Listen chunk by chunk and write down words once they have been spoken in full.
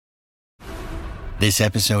This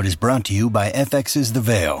episode is brought to you by FX's The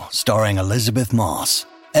Veil, starring Elizabeth Moss.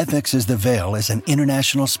 FX's The Veil is an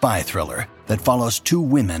international spy thriller that follows two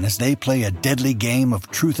women as they play a deadly game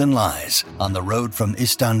of truth and lies on the road from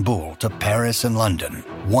Istanbul to Paris and London.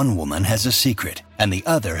 One woman has a secret, and the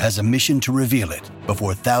other has a mission to reveal it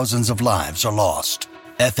before thousands of lives are lost.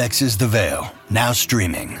 FX's The Veil, now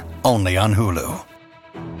streaming, only on Hulu.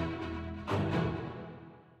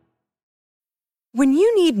 When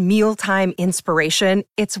you need mealtime inspiration,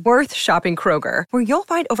 it's worth shopping Kroger, where you'll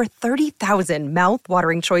find over 30,000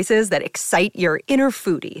 mouth-watering choices that excite your inner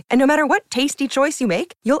foodie. And no matter what tasty choice you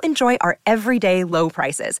make, you'll enjoy our everyday low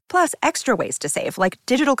prices, plus extra ways to save, like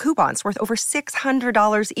digital coupons worth over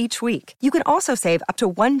 $600 each week. You can also save up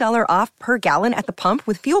to $1 off per gallon at the pump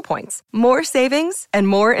with fuel points. More savings and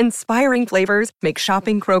more inspiring flavors make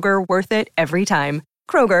shopping Kroger worth it every time.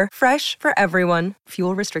 Kroger, fresh for everyone.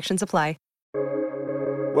 Fuel restrictions apply.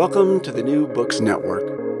 Welcome to the New Books Network.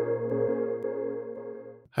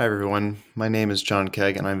 Hi, everyone. My name is John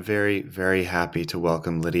Kegg, and I'm very, very happy to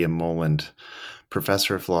welcome Lydia Moland,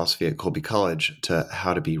 professor of philosophy at Colby College, to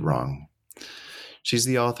How to Be Wrong. She's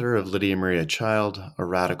the author of Lydia Maria Child, A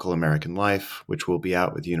Radical American Life, which will be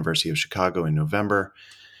out with the University of Chicago in November.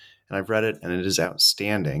 And I've read it, and it is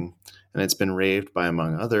outstanding. And it's been raved by,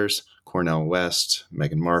 among others, Cornel West,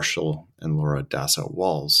 Megan Marshall, and Laura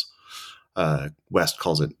Dassau-Walls. West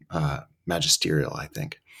calls it magisterial, I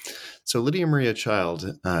think. So Lydia Maria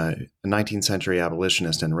Child, a 19th century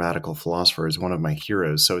abolitionist and radical philosopher, is one of my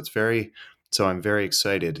heroes. So I'm very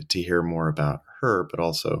excited to hear more about her, but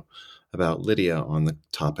also about Lydia on the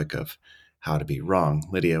topic of how to be wrong.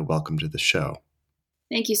 Lydia, welcome to the show.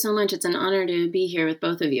 Thank you so much. It's an honor to be here with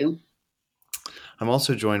both of you. I'm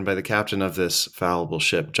also joined by the captain of this fallible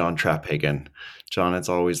ship, John Traphagen. John, it's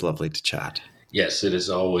always lovely to chat. Yes, it is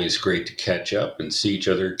always great to catch up and see each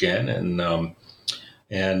other again.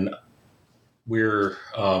 And we're,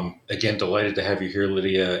 again, delighted to have you here,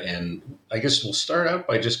 Lydia. And I guess we'll start out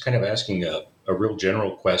by just kind of asking a real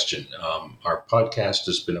general question. Our podcast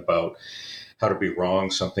has been about how to be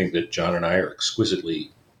wrong, something that John and I are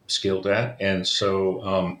exquisitely skilled at. And so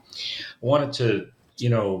I wanted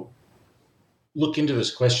to, look into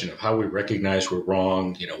this question of how we recognize we're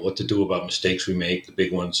wrong, what to do about mistakes we make, the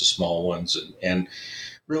big ones, the small ones. And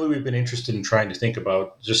really, we've been interested in trying to think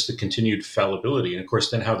about just the continued fallibility. And of course,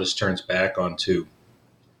 then how this turns back onto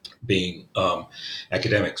being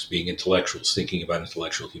academics, being intellectuals, thinking about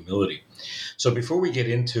intellectual humility. So before we get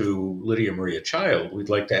into Lydia Maria Child, we'd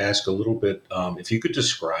like to ask a little bit, if you could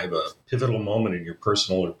describe a pivotal moment in your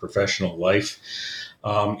personal or professional life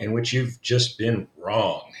in which you've just been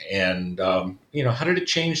wrong. And, how did it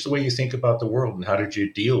change the way you think about the world, and how did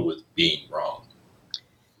you deal with being wrong?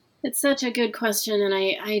 It's such a good question, and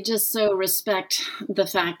I just so respect the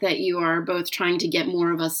fact that you are both trying to get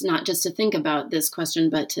more of us not just to think about this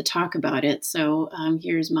question, but to talk about it. So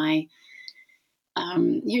here's a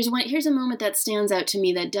moment that stands out to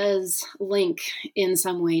me that does link in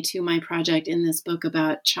some way to my project in this book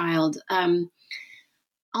about Child.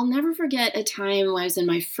 I'll never forget a time when I was in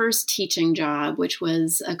my first teaching job, which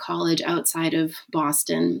was a college outside of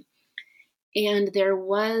Boston. And there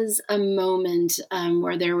was a moment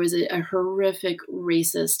where there was a horrific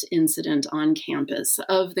racist incident on campus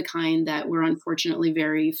of the kind that we're unfortunately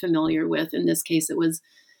very familiar with. In this case, it was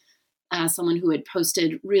someone who had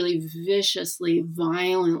posted really viciously,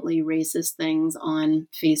 violently racist things on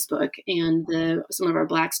Facebook. And some of our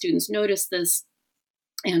Black students noticed this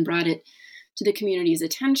and brought it to the community's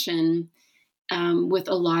attention with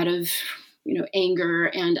a lot of anger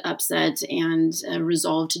and upset and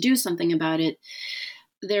resolve to do something about it.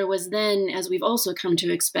 There was then, as we've also come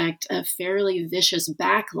to expect, a fairly vicious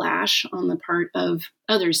backlash on the part of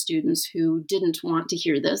other students who didn't want to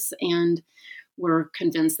hear this and were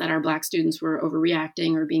convinced that our Black students were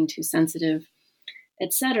overreacting or being too sensitive,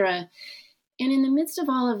 etc. And in the midst of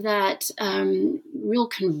all of that real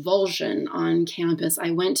convulsion on campus,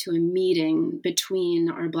 I went to a meeting between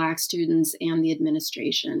our Black students and the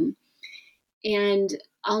administration. And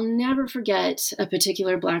I'll never forget a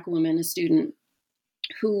particular Black woman, a student,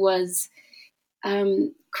 who was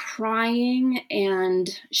crying and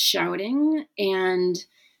shouting and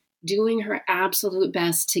doing her absolute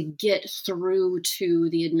best to get through to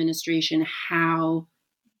the administration how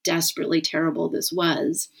desperately terrible this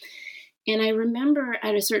was. And I remember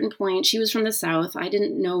at a certain point, she was from the South. I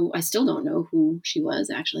still don't know who she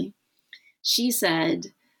was, actually. She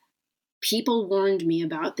said, "People warned me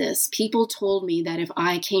about this. People told me that if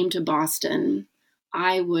I came to Boston,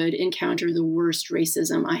 I would encounter the worst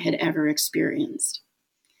racism I had ever experienced."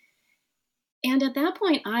 And at that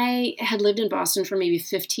point, I had lived in Boston for maybe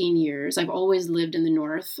 15 years. I've always lived in the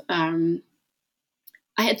North. I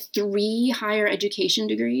had 3 higher education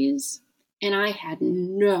degrees, and I had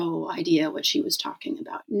no idea what she was talking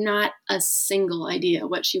about. Not a single idea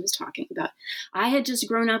what she was talking about. I had just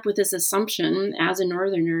grown up with this assumption as a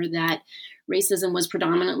Northerner that racism was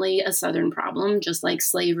predominantly a Southern problem, just like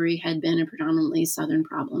slavery had been a predominantly Southern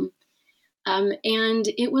problem. And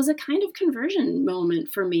it was a kind of conversion moment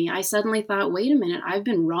for me. I suddenly thought, wait a minute, I've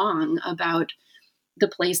been wrong about the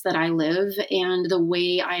place that I live and the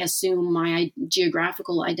way I assume my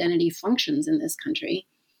geographical identity functions in this country.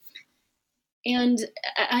 And,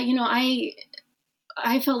 I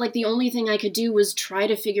felt like the only thing I could do was try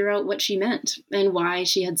to figure out what she meant and why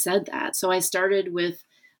she had said that. So I started with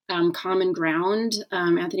Common Ground,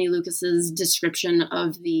 Anthony Lucas's description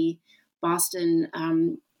of the Boston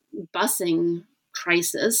busing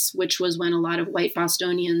crisis, which was when a lot of white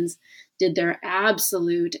Bostonians did their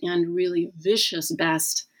absolute and really vicious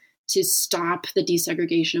best to stop the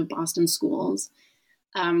desegregation of Boston schools.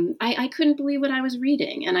 I couldn't believe what I was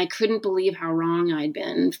reading, and I couldn't believe how wrong I'd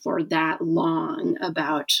been for that long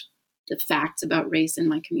about the facts about race in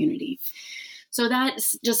my community. So that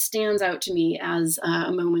just stands out to me as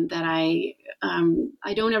a moment that I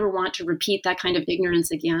don't ever want to repeat that kind of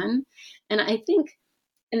ignorance again. And I think,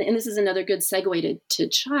 and this is another good segue to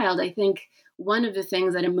child, I think one of the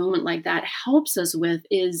things that a moment like that helps us with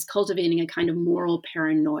is cultivating a kind of moral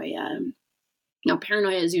paranoia. Now,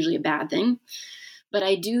 paranoia is usually a bad thing, but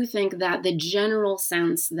I do think that the general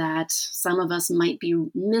sense that some of us might be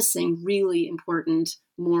missing really important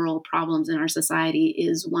moral problems in our society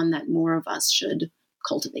is one that more of us should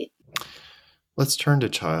cultivate. Let's turn to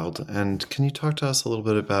child. And can you talk to us a little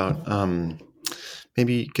bit about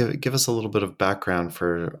maybe give us a little bit of background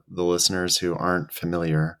for the listeners who aren't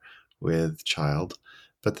familiar with child,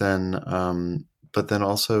 but then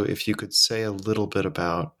also if you could say a little bit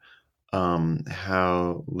about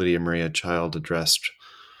how Lydia Maria Child addressed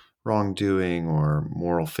wrongdoing or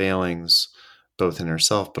moral failings, both in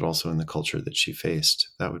herself, but also in the culture that she faced.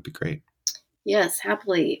 That would be great. Yes,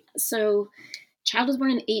 happily. So Child was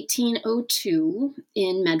born in 1802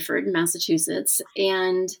 in Medford, Massachusetts.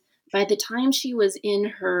 And by the time she was in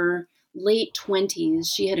her late 20s,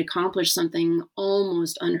 she had accomplished something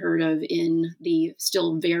almost unheard of in the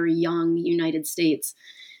still very young United States,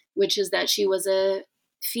 which is that she was a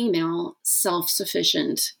female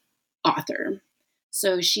self-sufficient author.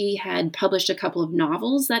 So she had published a couple of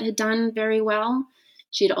novels that had done very well.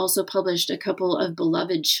 She had also published a couple of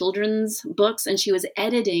beloved children's books, and she was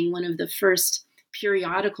editing one of the first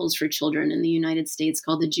periodicals for children in the United States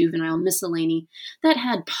called the Juvenile Miscellany that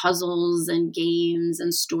had puzzles and games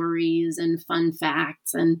and stories and fun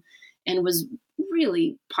facts and was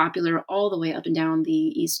really popular all the way up and down the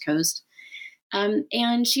East Coast.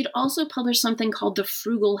 And she'd also published something called The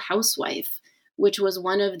Frugal Housewife, which was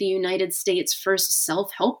one of the United States' first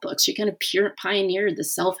self-help books. She kind of pioneered the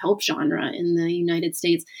self-help genre in the United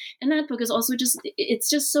States. And that book is also it's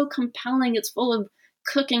just so compelling. It's full of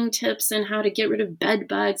cooking tips and how to get rid of bed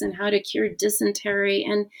bugs and how to cure dysentery.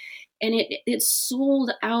 And it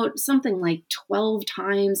sold out something like 12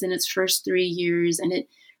 times in its first 3 years. And it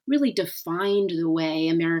really defined the way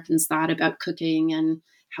Americans thought about cooking and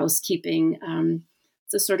housekeeping.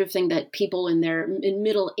 It's the sort of thing that people in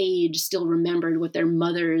middle age still remembered what their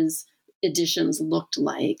mother's editions looked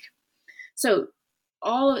like. So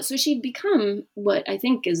she'd become what I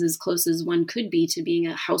think is as close as one could be to being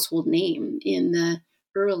a household name in the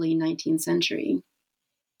early 19th century.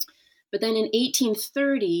 But then in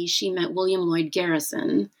 1830, she met William Lloyd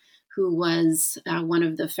Garrison, who was one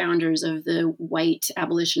of the founders of the white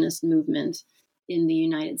abolitionist movement in the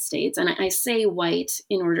United States. And I say white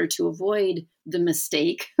in order to avoid the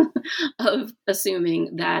mistake of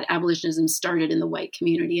assuming that abolitionism started in the white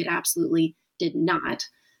community. It absolutely did not.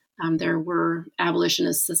 There were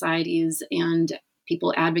abolitionist societies and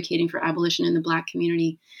people advocating for abolition in the Black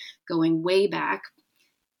community going way back.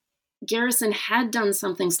 Garrison had done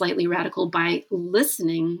something slightly radical by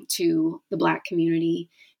listening to the Black community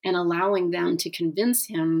and allowing them to convince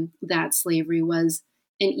him that slavery was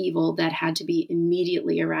an evil that had to be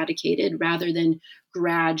immediately eradicated rather than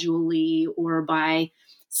gradually or by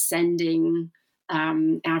sending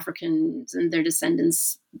Africans and their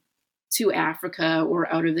descendants to Africa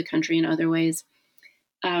or out of the country in other ways.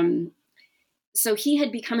 So he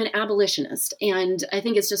had become an abolitionist. And I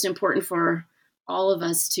think it's just important for all of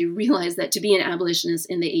us to realize that to be an abolitionist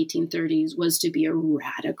in the 1830s was to be a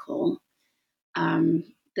radical.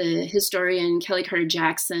 The historian Kelly Carter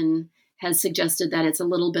Jackson has suggested that it's a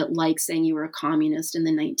little bit like saying you were a communist in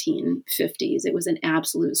the 1950s. It was an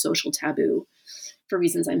absolute social taboo for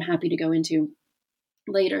reasons I'm happy to go into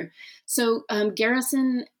later. So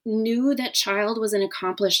Garrison knew that Child was an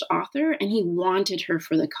accomplished author and he wanted her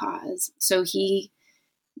for the cause. So he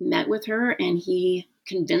met with her and he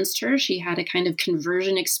convinced her. She had a kind of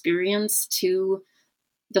conversion experience to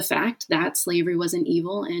the fact that slavery was an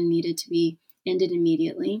evil and needed to be ended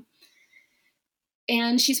immediately.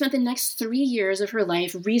 And she spent the next 3 years of her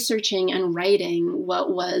life researching and writing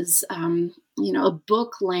what was, a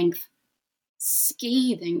book-length,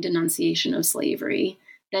 scathing denunciation of slavery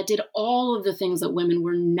that did all of the things that women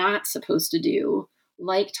were not supposed to do,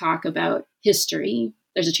 like talk about history.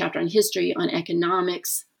 There's a chapter on history, on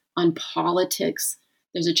economics, on politics.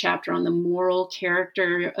 There's a chapter on the moral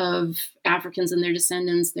character of Africans and their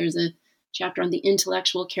descendants. There's a chapter on the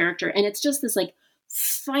intellectual character. And it's just this like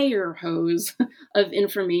fire hose of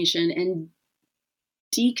information and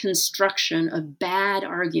deconstruction of bad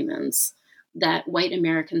arguments that white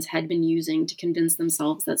Americans had been using to convince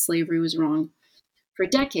themselves that slavery was wrong for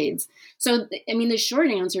decades. So, the short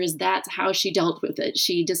answer is that's how she dealt with it.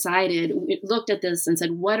 She looked at this and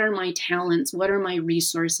said, what are my talents? What are my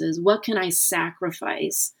resources? What can I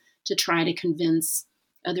sacrifice to try to convince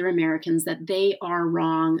other Americans that they are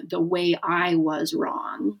wrong the way I was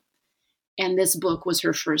wrong? And this book was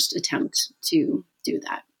her first attempt to do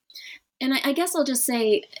that. And I guess I'll just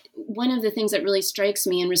say one of the things that really strikes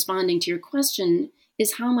me in responding to your question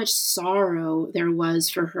is how much sorrow there was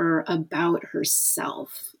for her about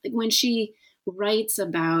herself. Like when she writes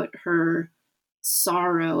about her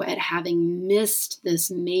sorrow at having missed this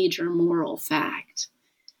major moral fact,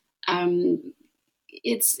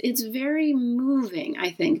 it's very moving,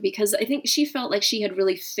 I think, because I think she felt like she had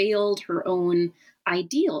really failed her own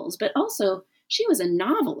ideals, but also she was a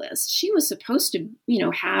novelist. She was supposed to,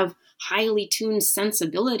 have highly tuned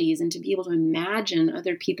sensibilities and to be able to imagine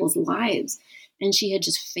other people's lives. And she had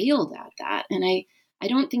just failed at that. And I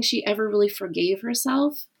don't think she ever really forgave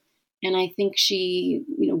herself. And I think she,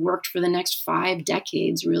 worked for the next 5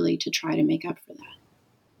 decades really to try to make up for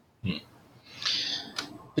that.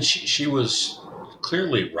 But she was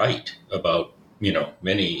clearly right about,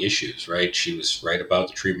 many issues, right? She was right about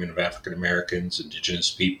the treatment of African Americans, indigenous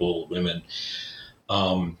people, women.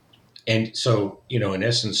 And so, in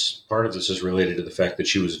essence, part of this is related to the fact that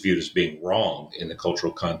she was viewed as being wrong in the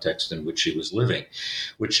cultural context in which she was living,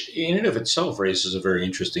 which in and of itself raises a very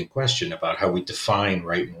interesting question about how we define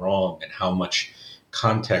right and wrong and how much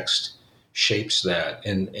context shapes that.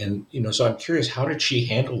 And so I'm curious, how did she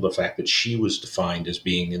handle the fact that she was defined as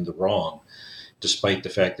being in the wrong, despite the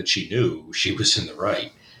fact that she knew she was in the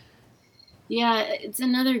right? Yeah, it's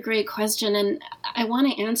another great question. And I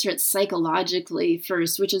want to answer it psychologically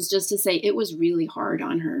first, which is just to say it was really hard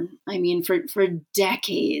on her. For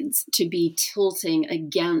decades to be tilting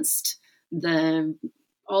against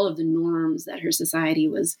all of the norms that her society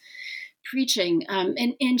was preaching.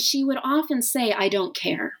 And she would often say, I don't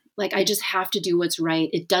care. Like, I just have to do what's right.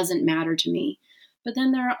 It doesn't matter to me. But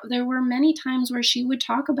then there were many times where she would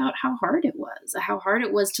talk about how hard it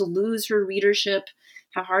was to lose her readership,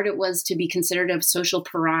 how hard it was to be considered a social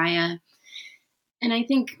pariah. And I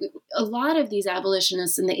think a lot of these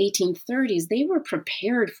abolitionists in the 1830s, they were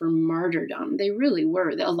prepared for martyrdom. They really were.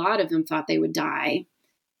 A lot of them thought they would die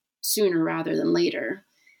sooner rather than later.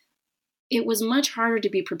 It was much harder to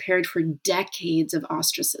be prepared for decades of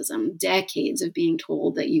ostracism, decades of being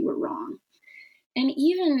told that you were wrong. And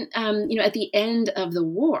even, at the end of the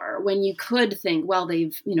war, when you could think, well,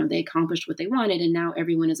 they accomplished what they wanted and now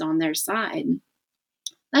everyone is on their side.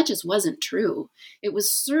 That just wasn't true. It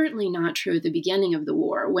was certainly not true at the beginning of the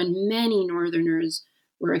war, when many Northerners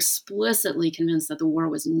were explicitly convinced that the war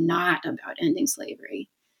was not about ending slavery.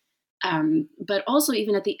 But also,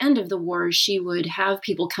 even at the end of the war, she would have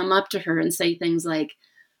people come up to her and say things like,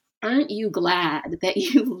 aren't you glad that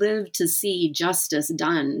you lived to see justice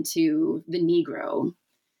done to the Negro?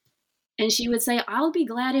 And she would say, I'll be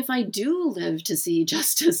glad if I do live to see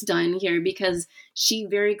justice done here, because she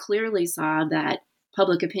very clearly saw that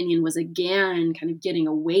public opinion was again kind of getting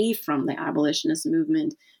away from the abolitionist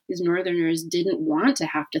movement. These Northerners didn't want to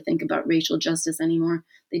have to think about racial justice anymore.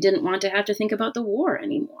 They didn't want to have to think about the war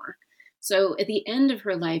anymore. So at the end of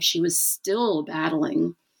her life, she was still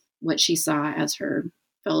battling what she saw as her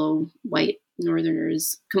fellow white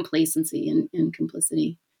Northerners' complacency and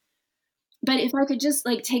complicity. But if I could just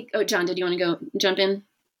John, did you want to go jump in?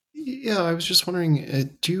 Yeah, I was just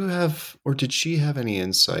wondering, do you have, or did she have any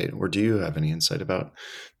insight, or do you have any insight about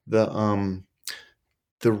the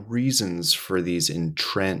reasons for these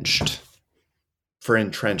entrenched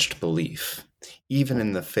belief even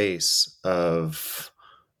in the face of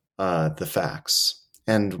the facts.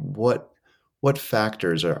 And what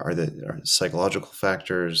factors are psychological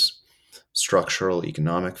factors, structural,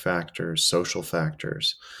 economic factors, social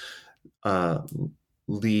factors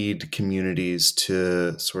lead communities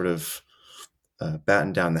to sort of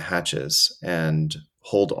batten down the hatches and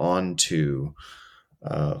hold on to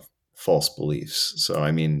false beliefs. So,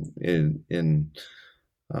 I mean, in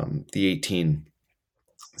the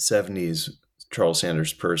 1870s, Charles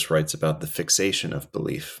Sanders Peirce writes about the fixation of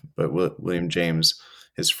belief, but William James,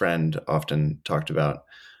 his friend, often talked about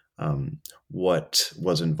what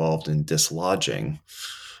was involved in dislodging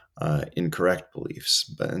incorrect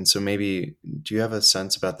beliefs. And so maybe, do you have a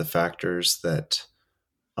sense about the factors that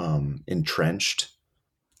entrenched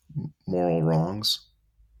moral wrongs?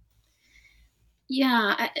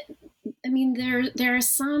 Yeah, I mean, there are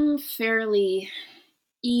some fairly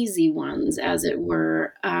easy ones, as it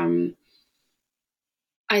were.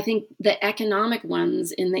 I think the economic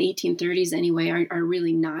ones in the 1830s, anyway, are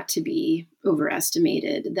really not to be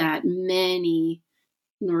overestimated. That many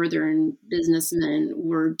Northern businessmen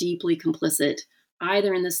were deeply complicit,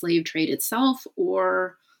 either in the slave trade itself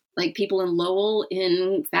or like people in Lowell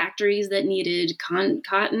in factories that needed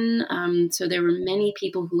cotton. So there were many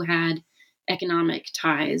people who had economic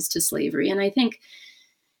ties to slavery. And I think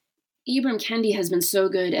Ibram Kendi has been so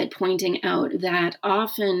good at pointing out that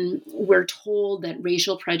often we're told that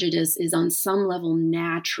racial prejudice is on some level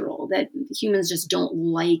natural, that humans just don't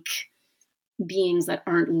like beings that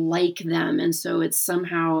aren't like them. And so it's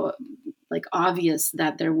somehow like obvious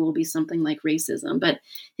that there will be something like racism. But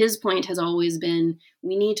his point has always been,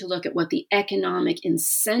 we need to look at what the economic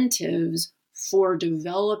incentives for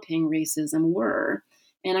developing racism were.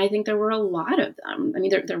 And I think there were a lot of them. I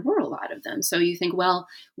mean, there were a lot of them. So you think, well,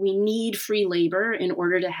 we need free labor in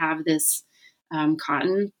order to have this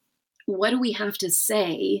cotton. What do we have to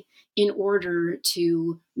say in order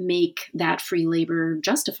to make that free labor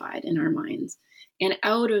justified in our minds? And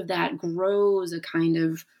out of that grows a kind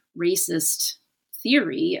of racist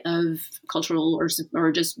theory of cultural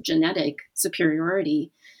or just genetic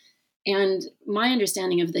superiority. And my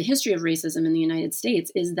understanding of the history of racism in the United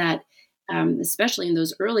States is that especially in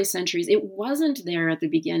those early centuries, it wasn't there at the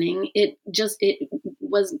beginning. It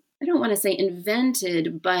was, I don't want to say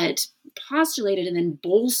invented, but postulated and then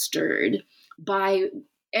bolstered by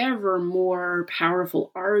ever more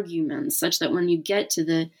powerful arguments, such that when you get to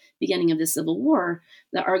the beginning of the Civil War,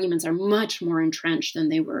 the arguments are much more entrenched than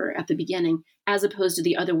they were at the beginning, as opposed to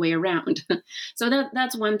the other way around. So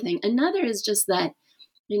that's one thing. Another is just that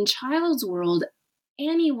in Child's world,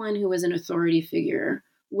 anyone who was an authority figure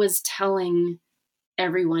was telling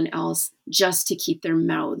everyone else just to keep their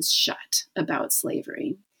mouths shut about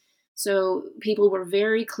slavery. So people were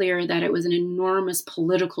very clear that it was an enormous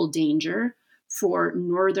political danger for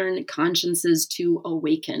Northern consciences to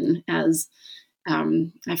awaken, as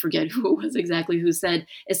I forget who it was exactly who said,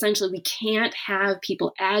 essentially, we can't have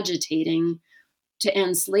people agitating to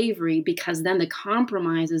end slavery because then the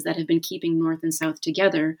compromises that have been keeping North and South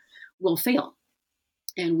together will fail.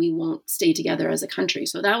 And we won't stay together as a country.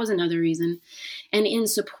 So that was another reason. And in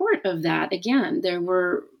support of that, again, there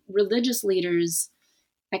were religious leaders,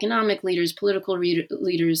 economic leaders, political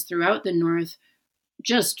leaders throughout the North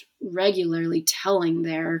just regularly telling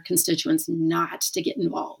their constituents not to get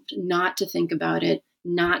involved, not to think about it,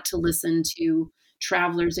 not to listen to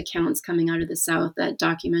travelers' accounts coming out of the South that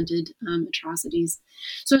documented atrocities.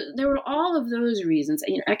 So there were all of those reasons,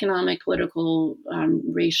 economic, political,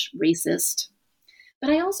 racist. But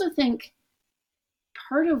I also think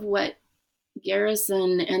part of what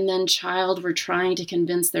Garrison and then Child were trying to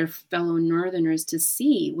convince their fellow Northerners to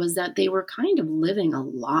see was that they were kind of living a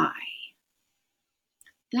lie.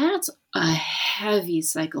 That's a heavy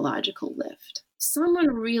psychological lift. Someone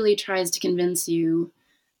really tries to convince you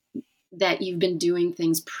that you've been doing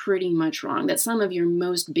things pretty much wrong, that some of your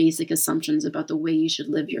most basic assumptions about the way you should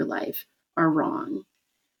live your life are wrong.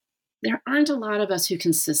 There aren't a lot of us who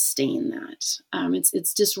can sustain that.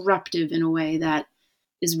 It's disruptive in a way that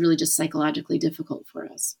is really just psychologically difficult for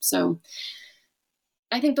us. So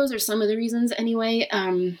I think those are some of the reasons anyway.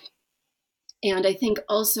 And I think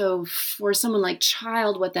also for someone like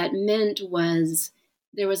Child, what that meant was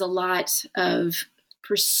there was a lot of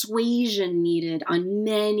persuasion needed on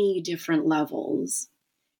many different levels.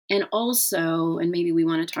 And also, and maybe we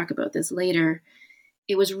want to talk about this later,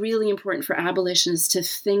 it was really important for abolitionists to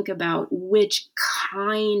think about which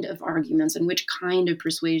kind of arguments and which kind of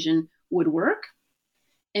persuasion would work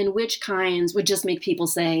and which kinds would just make people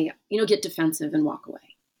say, get defensive and walk away.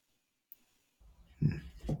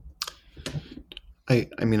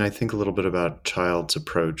 I mean, I think a little bit about Child's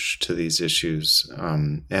approach to these issues,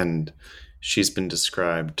 and she's been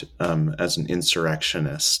described as an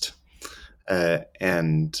insurrectionist,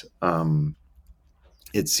 and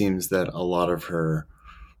it seems that a lot of her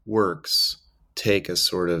works take a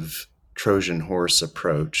sort of Trojan horse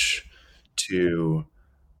approach to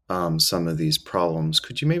some of these problems.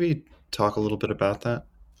 Could you maybe talk a little bit about that?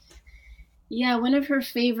 Yeah, one of her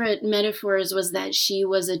favorite metaphors was that she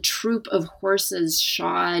was a troop of horses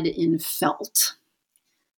shod in felt.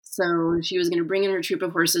 So she was going to bring in her troop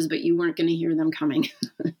of horses, but you weren't going to hear them coming.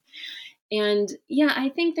 And yeah, I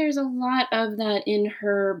think there's a lot of that in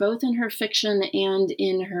her, both in her fiction and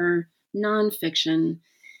in her nonfiction.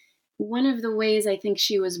 One of the ways I think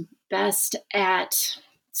she was best at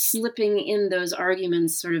slipping in those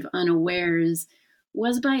arguments sort of unawares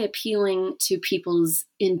was by appealing to people's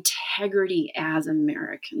integrity as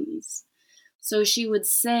Americans. So she would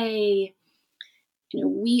say,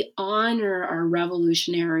 we honor our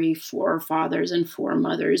revolutionary forefathers and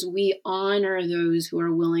foremothers. We honor those who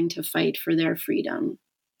are willing to fight for their freedom,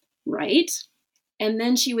 right? And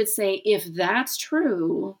then she would say, if that's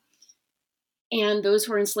true, and those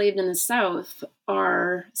who are enslaved in the South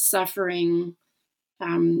are suffering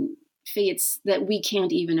fates that we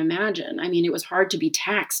can't even imagine. I mean, it was hard to be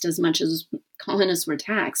taxed as much as colonists were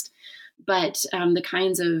taxed, but the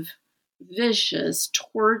kinds of vicious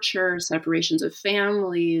torture, separations of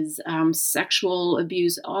families, sexual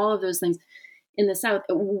abuse, all of those things in the South,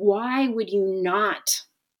 why would you not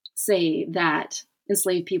say that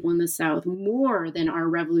enslaved people in the South, more than our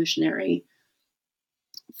revolutionary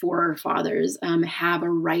forefathers, have a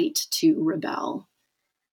right to rebel?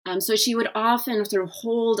 So she would often sort of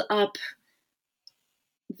hold up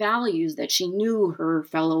values that she knew her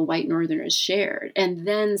fellow white Northerners shared, and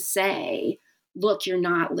then say, look, you're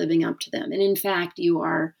not living up to them. And in fact, you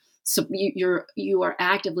are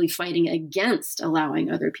actively fighting against allowing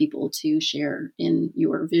other people to share in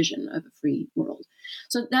your vision of a free world.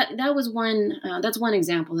 So that's one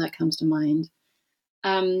example that comes to mind.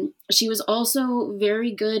 She was also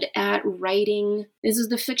very good at writing. This is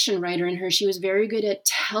the fiction writer in her. She was very good at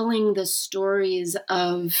telling the stories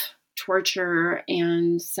of torture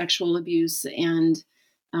and sexual abuse and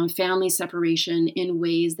family separation in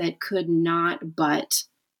ways that could not but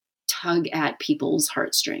tug at people's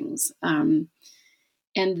heartstrings. And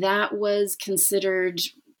that was considered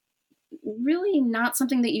really not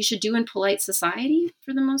something that you should do in polite society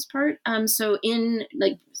for the most part. So in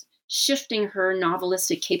shifting her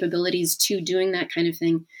novelistic capabilities to doing that kind of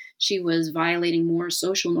thing, she was violating more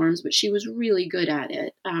social norms, but she was really good at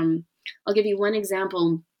it. I'll give you one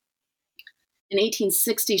example. In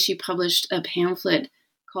 1860, she published a pamphlet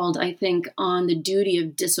called, I think, On the Duty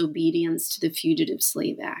of Disobedience to the Fugitive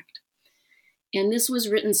Slave Act. And this was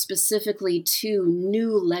written specifically to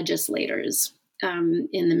new legislators in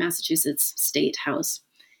the Massachusetts State House.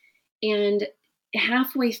 And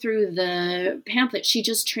halfway through the pamphlet, she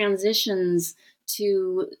just transitions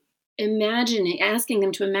to asking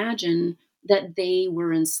them to imagine that they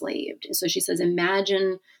were enslaved. So she says,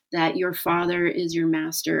 imagine that your father is your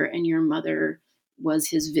master and your mother was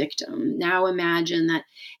his victim. Now imagine that.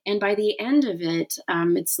 And by the end of it,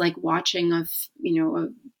 it's like watching a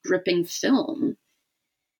gripping film.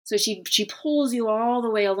 So she pulls you all the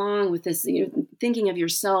way along with this, thinking of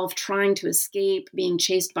yourself trying to escape, being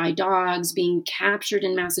chased by dogs, being captured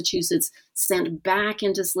in Massachusetts, sent back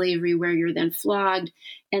into slavery where you're then flogged.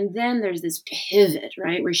 And then there's this pivot,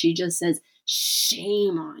 right, where she just says,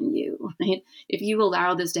 shame on you, right? If you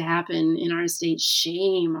allow this to happen in our state,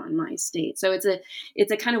 shame on my state. So it's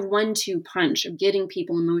a kind of 1-2 punch of getting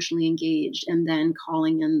people emotionally engaged and then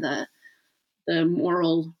calling in the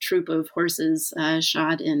moral troop of horses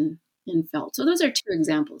shod in felt. So those are two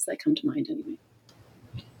examples that come to mind anyway.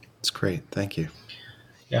 That's great. Thank you.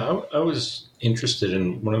 Yeah, I was interested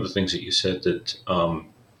in one of the things that you said that,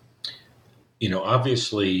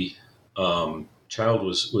 obviously Child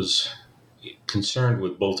was concerned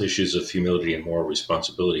with both issues of humility and moral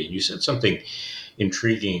responsibility. And you said something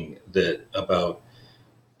intriguing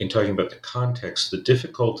in talking about the context, the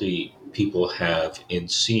difficulty people have in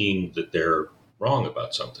seeing that they're wrong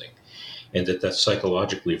about something, and that's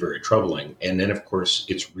psychologically very troubling. And then, of course,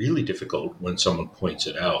 it's really difficult when someone points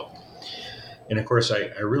it out. And of course, I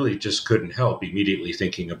really just couldn't help immediately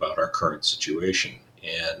thinking about our current situation.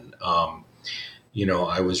 And,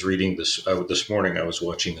 I was reading this morning, I was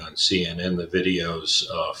watching on CNN the videos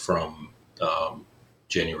from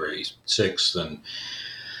January 6th and,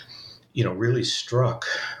 really struck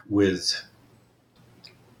with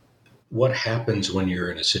what happens when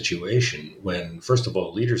you're in a situation when, first of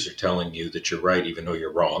all, leaders are telling you that you're right even though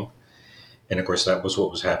you're wrong. And of course, that was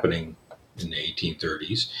what was happening in the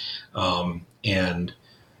 1830s. Um, and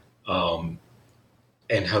um,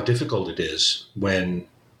 and how difficult it is when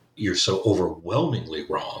you're so overwhelmingly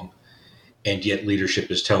wrong, and yet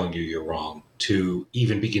leadership is telling you you're wrong, to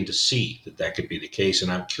even begin to see that that could be the case.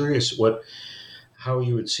 And I'm curious how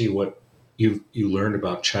you would see what you learned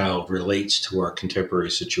about Child relates to our contemporary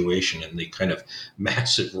situation and the kind of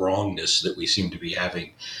massive wrongness that we seem to be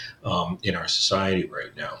having in our society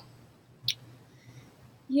right now.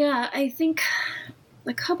 Yeah, I think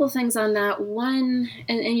a couple things on that. One,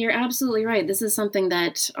 and you're absolutely right, this is something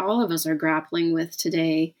that all of us are grappling with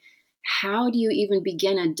today. How do you even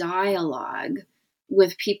begin a dialogue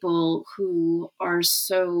with people who are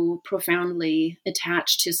so profoundly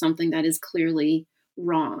attached to something that is clearly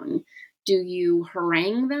wrong? Do you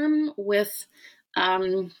harangue them with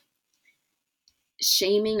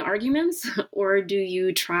shaming arguments, or do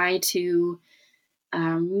you try to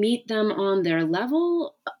meet them on their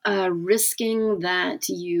level, risking that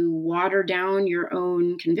you water down your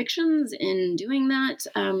own convictions in doing that?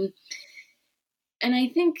 And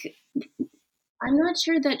I think I'm not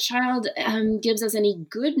sure that Child gives us any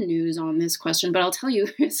good news on this question, but I'll tell you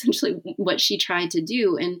essentially what she tried to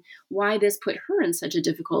do and why this put her in such a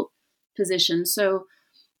difficult position. So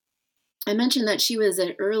I mentioned that she was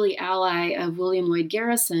an early ally of William Lloyd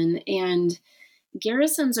Garrison, and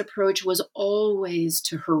Garrison's approach was always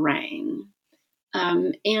to harangue.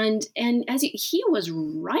 And as he was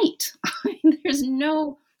right. There's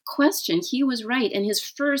no question. He was right. And his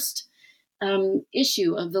first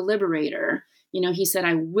issue of The Liberator, he said,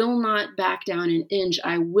 "I will not back down an inch.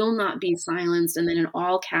 I will not be silenced." And then in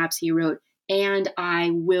all caps, he wrote, "And I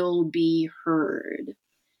will be heard."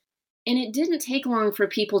 And it didn't take long for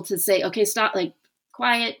people to say, "Okay, stop,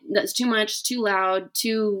 quiet. That's too much, too loud,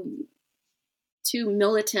 too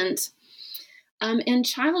militant." And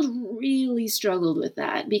Child really struggled with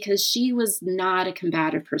that because she was not a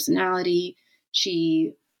combative personality.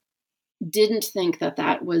 She didn't think that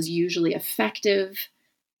that was usually effective.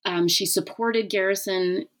 She supported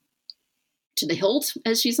Garrison to the hilt,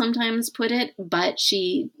 as she sometimes put it, but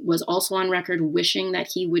she was also on record wishing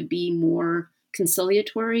that he would be more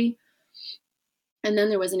conciliatory. And then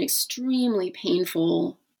there was an extremely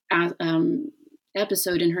painful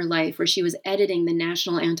episode in her life where she was editing the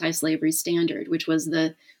National Anti-Slavery Standard, which was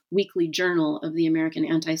the weekly journal of the American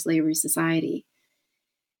Anti-Slavery Society.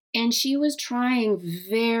 And she was trying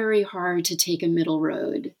very hard to take a middle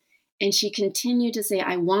road. And she continued to say,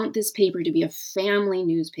 "I want this paper to be a family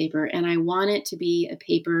newspaper, and I want it to be a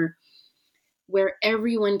paper where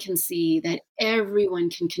everyone can see that everyone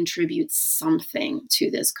can contribute something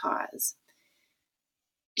to this cause."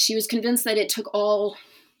 She was convinced that it took all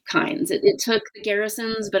kinds. It took the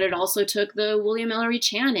Garrisons, but it also took the William Ellery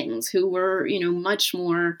Channings, who were, much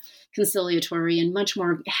more conciliatory and much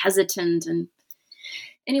more hesitant. And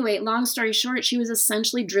anyway, long story short, she was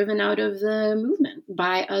essentially driven out of the movement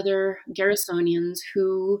by other Garrisonians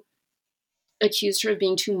who accused her of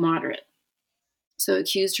being too moderate. So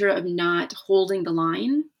accused her of not holding the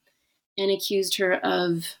line and accused her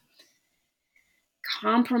of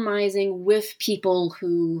compromising with people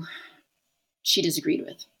who she disagreed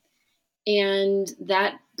with. And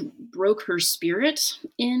that broke her spirit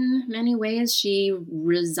in many ways. She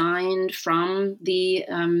resigned from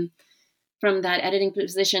that editing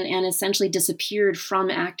position and essentially disappeared from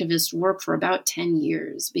activist work for about 10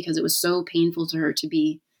 years because it was so painful to her to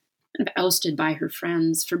be kind of ousted by her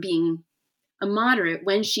friends for being a moderate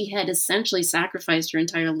when she had essentially sacrificed her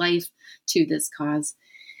entire life to this cause.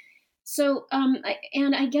 So,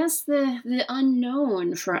 I guess the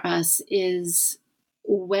unknown for us is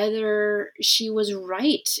whether she was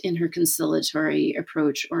right in her conciliatory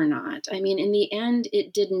approach or not. I mean, in the end,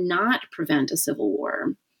 it did not prevent a civil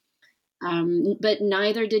war, but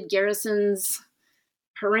neither did Garrison's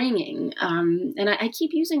haranguing. And I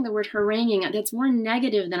keep using the word haranguing. That's more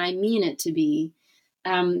negative than I mean it to be,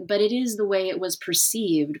 but it is the way it was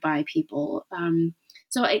perceived by people.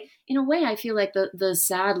 So in a way, I feel like the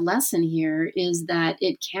sad lesson here is that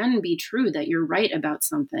it can be true that you're right about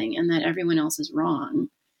something and that everyone else is wrong,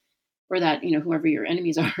 or that, whoever your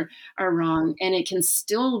enemies are wrong. And it can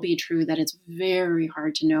still be true that it's very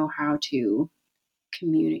hard to know how to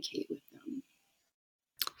communicate with them.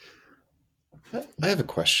 I have a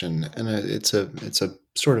question, and it's a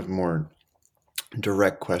sort of more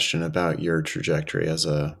direct question about your trajectory as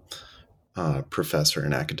a professor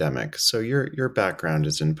and academic. So your background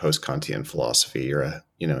is in post-Kantian philosophy.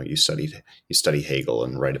 You study Hegel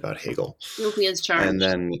and write about Hegel. Guilty as charged. And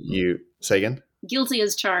then you say again? Guilty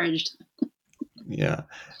as charged. Yeah.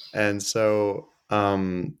 And so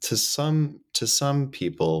To some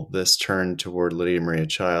people, this turn toward Lydia Maria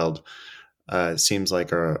Child seems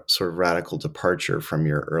like a sort of radical departure from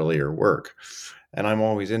your earlier work. And I'm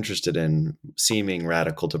always interested in seeming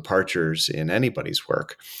radical departures in anybody's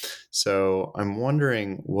work. So I'm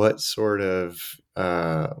wondering what sort of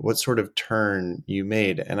turn you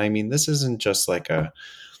made. And I mean, this isn't just like I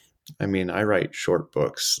write short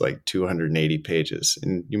books, like 280 pages,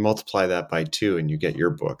 and you multiply that by 2 and you get your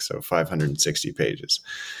book. So 560 pages.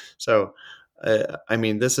 So,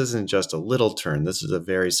 this isn't just a little turn. This is a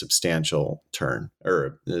very substantial turn,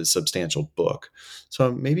 or a substantial book.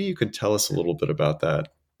 So maybe you could tell us a little bit about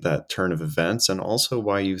that turn of events, and also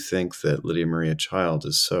why you think that Lydia Maria Child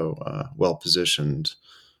is so well positioned,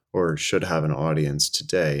 or should have an audience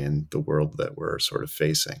today in the world that we're sort of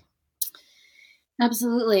facing.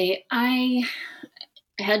 Absolutely. I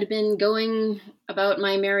had been going about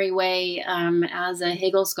my merry way as a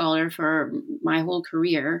Hegel scholar for my whole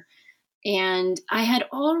career. And I had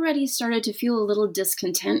already started to feel a little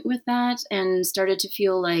discontent with that, and started to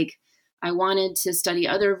feel like I wanted to study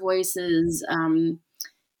other voices.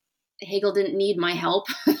 Hegel didn't need my help,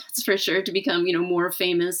 that's for sure, to become, more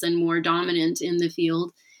famous and more dominant in the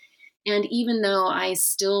field. And even though I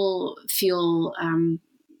still feel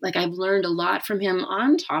like I've learned a lot from him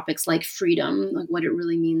on topics like freedom, like what it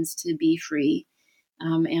really means to be free.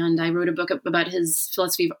 And I wrote a book about his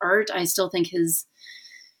philosophy of art. I still think his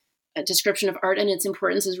description of art and its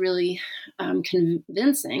importance is really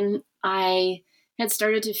convincing. I had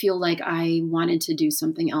started to feel like I wanted to do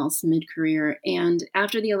something else mid-career. And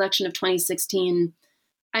after the election of 2016,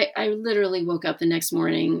 I literally woke up the next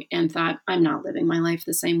morning and thought, I'm not living my life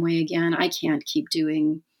the same way again. I can't keep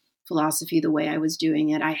doing philosophy the way I was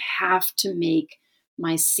doing it. I have to make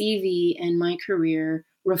my CV and my career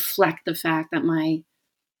reflect the fact that my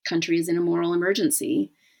country is in a moral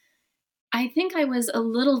emergency. I think I was a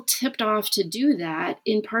little tipped off to do that,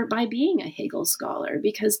 in part by being a Hegel scholar,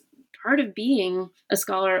 because part of being a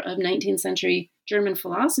scholar of 19th century German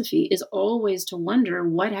philosophy is always to wonder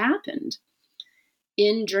what happened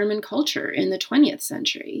in German culture in the 20th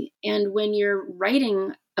century. And when you're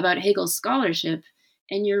writing about Hegel scholarship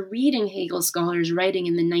and you're reading Hegel scholars writing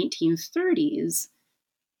in the 1930s,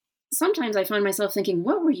 sometimes I find myself thinking,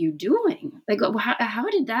 what were you doing? Like, how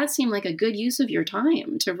did that seem like a good use of your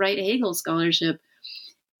time to write Hegel scholarship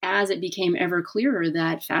as it became ever clearer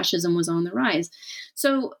that fascism was on the rise?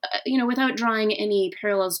 So, without drawing any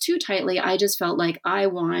parallels too tightly, I just felt like I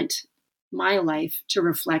want my life to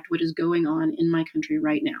reflect what is going on in my country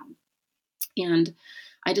right now. And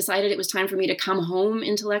I decided it was time for me to come home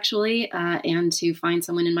intellectually and to find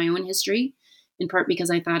someone in my own history, in part because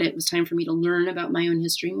I thought it was time for me to learn about my own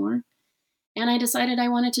history more. And I decided I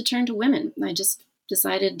wanted to turn to women. I just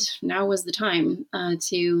decided now was the time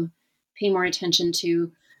to pay more attention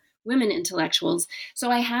to women intellectuals.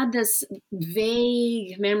 So I had this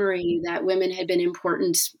vague memory that women had been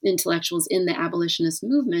important intellectuals in the abolitionist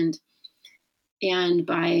movement. And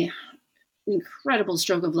by incredible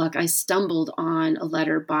stroke of luck, I stumbled on a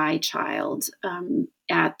letter by Child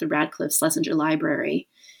at the Radcliffe Schlesinger Library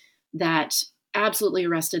that absolutely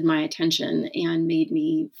arrested my attention and made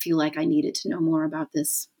me feel like I needed to know more about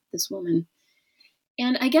this woman.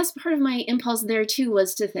 And I guess part of my impulse there too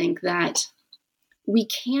was to think that we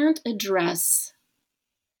can't address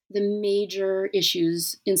the major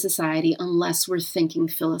issues in society unless we're thinking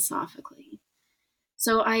philosophically.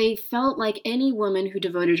 So I felt like any woman who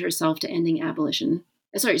devoted herself to ending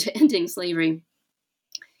slavery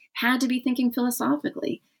had to be thinking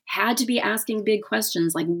philosophically, had to be asking big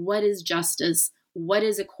questions like, what is justice? What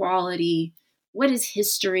is equality? What is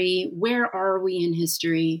history? Where are we in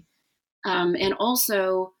history? And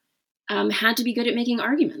also had to be good at making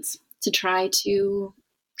arguments to try to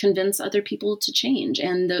convince other people to change.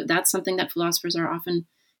 And that's something that philosophers are often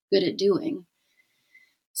good at doing.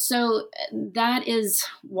 So that is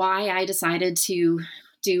why I decided to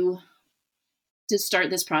start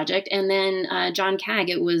this project. And then John Kagg,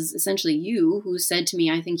 it was essentially you who said to me,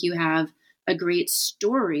 I think you have a great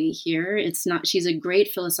story here. She's a great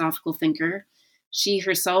philosophical thinker. She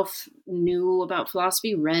herself knew about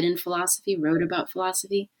philosophy, read in philosophy, wrote about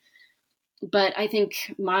philosophy. But I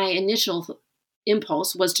think my initial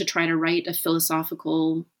impulse was to try to write a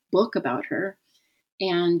philosophical book about her.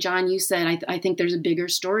 And John, you said, I think there's a bigger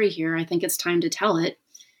story here. I think it's time to tell it.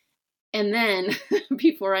 And then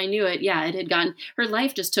before I knew it, it had gotten, her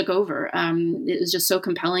life just took over. It was just so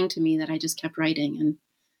compelling to me that I just kept writing. And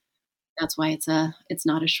that's why it's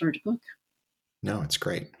not a short book. No, it's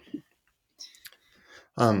great.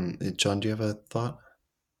 John, do you have a thought?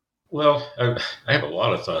 Well, I have a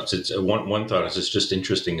lot of thoughts. It's one thought is it's just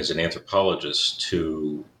interesting as an anthropologist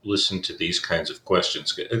to listen to these kinds of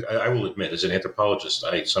questions. I will admit, as an anthropologist,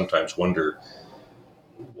 I sometimes wonder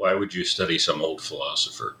why would you study some old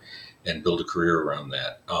philosopher and build a career around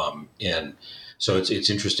that. And so it's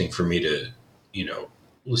interesting for me to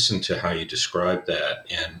listen to how you describe that,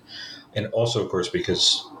 and also, of course,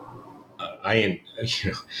 because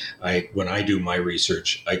when I do my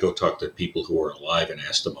research, I go talk to people who are alive and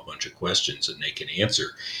ask them a bunch of questions, and they can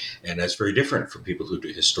answer, and that's very different from people who do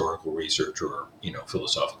historical research or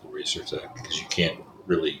philosophical research, because you can't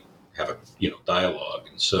really have a dialogue.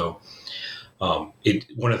 And so,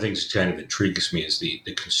 one of the things that kind of intrigues me is the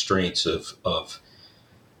constraints of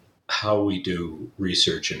how we do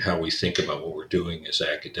research and how we think about what we're doing as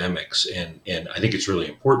academics, and I think it's really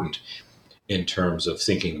important in terms of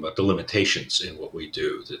thinking about the limitations in what we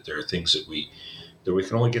do, that there are things that we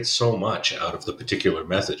can only get so much out of the particular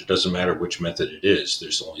method. It doesn't matter which method it is.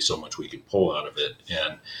 There's only so much we can pull out of it.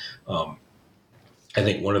 And I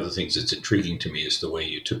think one of the things that's intriguing to me is the way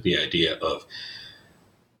you took the idea of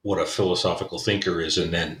what a philosophical thinker is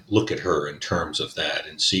and then look at her in terms of that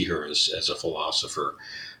and see her as a philosopher,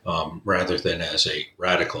 rather than as a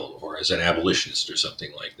radical or as an abolitionist or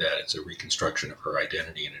something like that. It's a reconstruction of her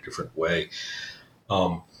identity in a different way.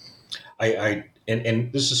 And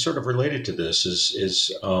this is sort of related to this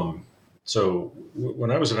so when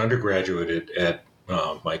I was an undergraduate at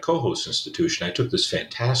my co-host institution, I took this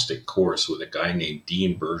fantastic course with a guy named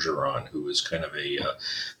Dean Bergeron, who was kind of a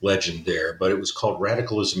legend there, but it was called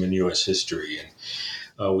Radicalism in U.S. History. And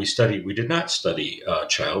we did not study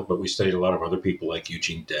Child, but we studied a lot of other people like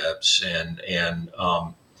Eugene Debs. And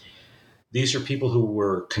these are people who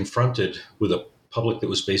were confronted with a public that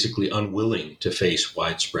was basically unwilling to face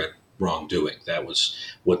widespread wrongdoing. That was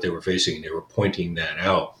what they were facing, and they were pointing that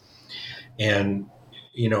out. And,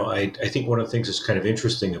 I think one of the things that's kind of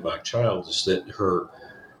interesting about Child is that her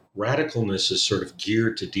radicalness is sort of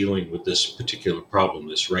geared to dealing with this particular problem,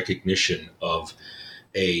 this recognition of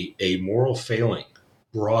a moral failing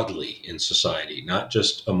broadly in society, not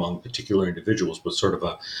just among particular individuals, but sort of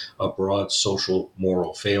a broad social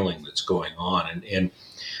moral failing that's going on. And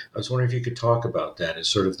I was wondering if you could talk about that as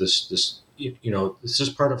sort of this this is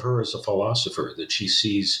part of her as a philosopher, that she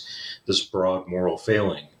sees this broad moral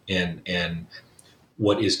failing, and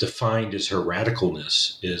what is defined as her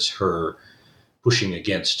radicalness is her pushing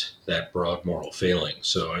against that broad moral failing.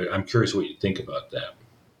 So I'm curious what you think about that.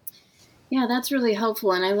 Yeah, that's really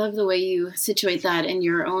helpful. And I love the way you situate that in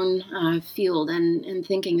your own field and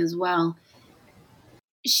thinking as well.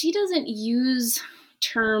 She doesn't use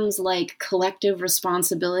terms like collective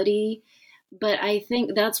responsibility, but I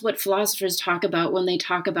think that's what philosophers talk about when they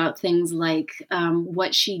talk about things like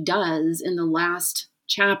what she does in the last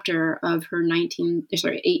chapter of her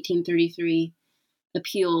 1833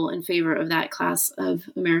 appeal in favor of that class of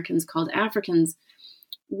Americans called Africans,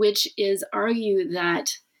 which is argue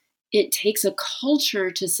that it takes a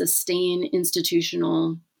culture to sustain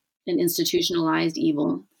institutional and institutionalized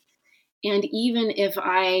evil. And even if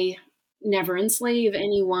I never enslave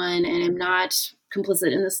anyone and am not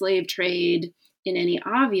complicit in the slave trade in any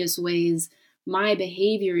obvious ways, my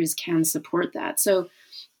behaviors can support that. So,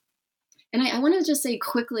 and I want to just say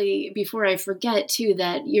quickly before I forget too,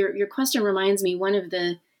 that your question reminds me, one of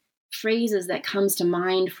the phrases that comes to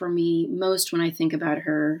mind for me most when I think about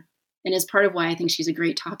her, and is part of why I think she's a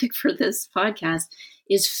great topic for this podcast,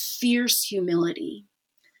 is fierce humility.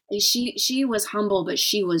 She was humble, but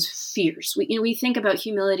she was fierce. We think about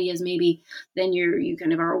humility as maybe then you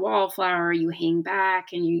kind of are a wallflower, you hang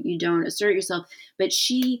back and you don't assert yourself. But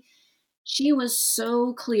she was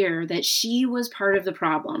so clear that she was part of the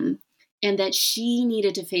problem and that she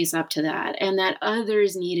needed to face up to that, and that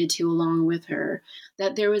others needed to along with her,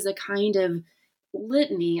 that there was a kind of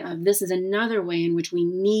litany of this is another way in which we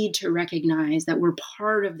need to recognize that we're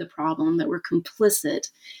part of the problem, that we're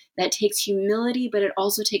complicit. That takes humility, but it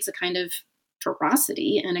also takes a kind of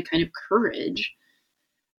ferocity and a kind of courage.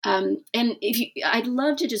 And I'd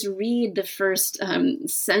love to just read the first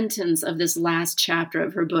sentence of this last chapter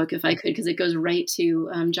of her book, if I could, because it goes right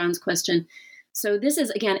to John's question. So this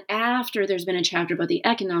is, again, after there's been a chapter about the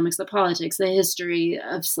economics, the politics, the history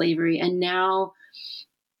of slavery, and now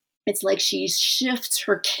it's like she shifts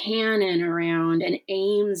her cannon around and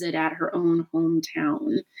aims it at her own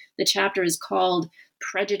hometown. The chapter is called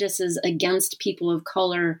Prejudices Against People of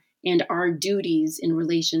Color and Our Duties in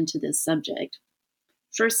Relation to This Subject.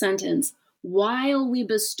 First sentence: while we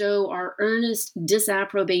bestow our earnest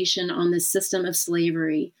disapprobation on the system of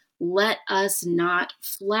slavery, let us not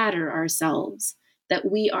flatter ourselves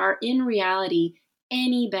that we are in reality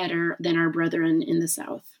any better than our brethren in the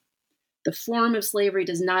South. The form of slavery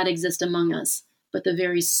does not exist among us, but the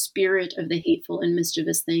very spirit of the hateful and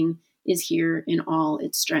mischievous thing is here in all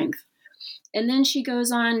its strength. And then she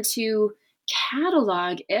goes on to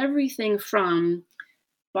catalog everything from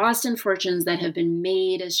Boston fortunes that have been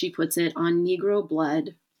made, as she puts it, on Negro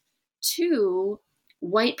blood, to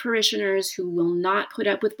white parishioners who will not put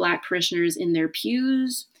up with Black parishioners in their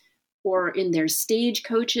pews or in their stage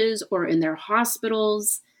coaches or in their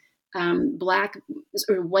hospitals, Black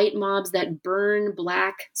or white mobs that burn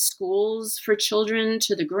Black schools for children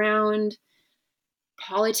to the ground,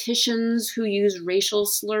 politicians who use racial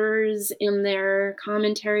slurs in their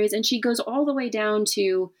commentaries. And she goes all the way down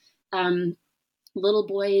to little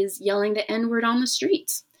boys yelling the N-word on the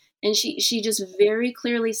streets. And she just very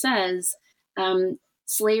clearly says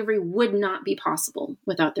slavery would not be possible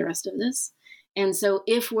without the rest of this. And so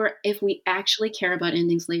if we actually care about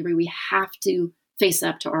ending slavery, we have to face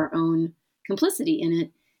up to our own complicity in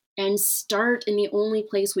it and start in the only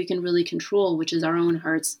place we can really control, which is our own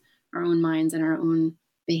hearts, our own minds, and our own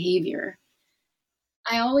behavior.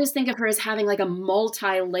 I always think of her as having like a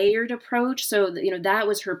multi-layered approach. So, that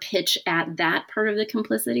was her pitch at that part of the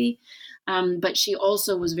complicity. But she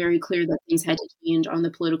also was very clear that things had to change on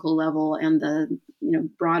the political level and the,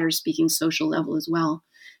 broader speaking social level as well.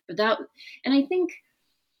 And I think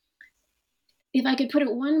if I could put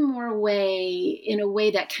it one more way, in a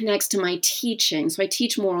way that connects to my teaching. So I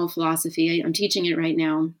teach moral philosophy. I'm teaching it right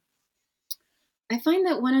now. I find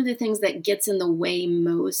that one of the things that gets in the way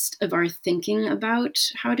most of our thinking about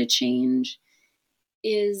how to change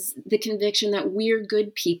is the conviction that we're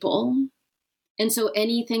good people. And so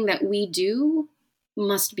anything that we do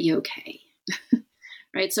must be okay.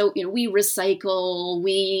 Right? So, we recycle,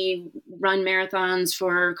 we run marathons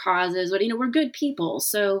for causes, but, we're good people.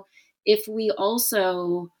 So if we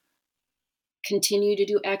also continue to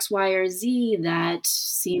do X, Y, or Z that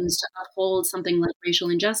seems to uphold something like racial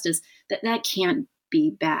injustice, that can't be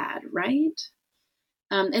bad, right?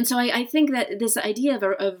 And so I think that this idea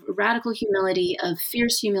of radical humility, of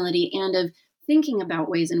fierce humility, and of thinking about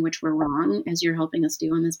ways in which we're wrong, as you're helping us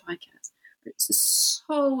do on this podcast, it's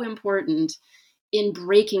so important in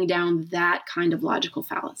breaking down that kind of logical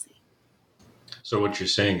fallacy. So what you're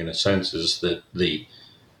saying, in a sense, is that the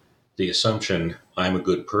assumption I'm a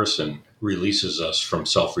good person releases us from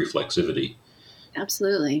self-reflexivity.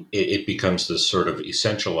 Absolutely. It becomes this sort of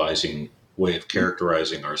essentializing way of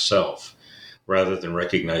characterizing ourselves, rather than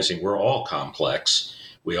recognizing we're all complex.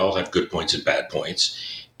 We all have good points and bad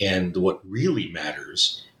points. And what really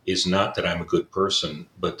matters is not that I'm a good person,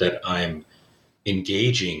 but that I'm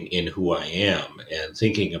engaging in who I am and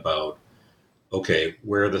thinking about, okay,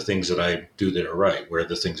 where are the things that I do that are right? Where are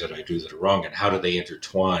the things that I do that are wrong? And how do they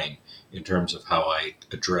intertwine in terms of how I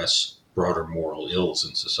address broader moral ills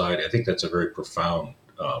in society? I think that's a very profound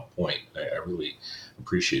point. I really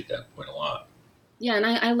appreciate that point a lot. Yeah, and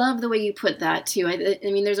I love the way you put that too. I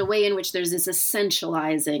mean, there's a way in which there's this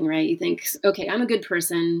essentializing, right? You think, okay, I'm a good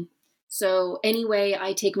person. So any way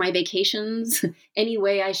I take my vacations, any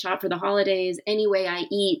way I shop for the holidays, any way I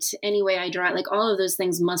eat, any way I drive, like all of those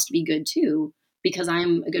things must be good too, because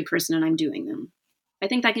I'm a good person and I'm doing them. I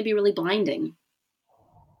think that can be really blinding.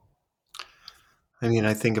 I mean,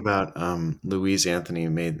 I think about Louise Anthony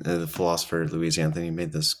the philosopher Louise Anthony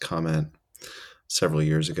made this comment several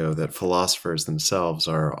years ago that philosophers themselves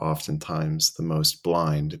are oftentimes the most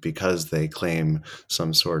blind because they claim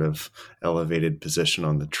some sort of elevated position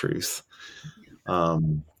on the truth. I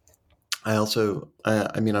want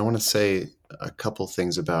to say a couple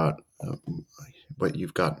things about what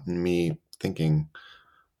you've gotten me thinking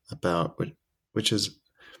about, which is,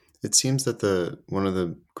 it seems that one of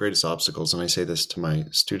the greatest obstacles, and I say this to my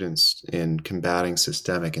students, in combating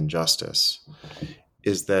systemic injustice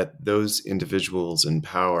is that those individuals in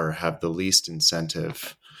power have the least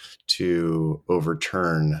incentive to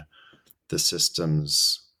overturn the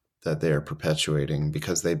systems that they are perpetuating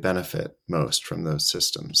because they benefit most from those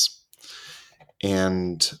systems.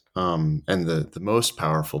 And the most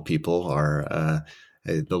powerful people are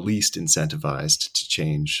the least incentivized to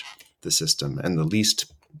change the system, and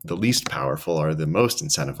the least powerful are the most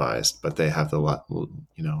incentivized, but they have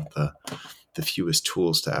the fewest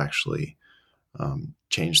tools to actually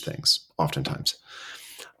change things oftentimes.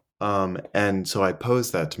 And so I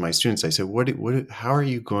posed that to my students. I said, how are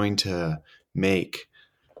you going to make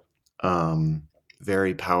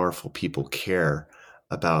very powerful people care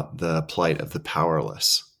about the plight of the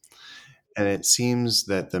powerless? And it seems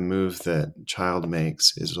that the move that Child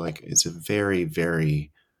makes is it's a very,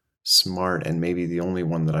 very smart, and maybe the only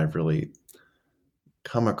one that I've really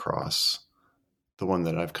come across,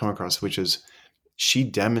 which is she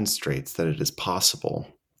demonstrates that it is possible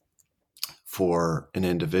for an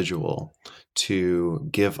individual to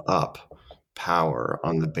give up power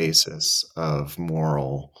on the basis of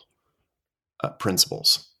moral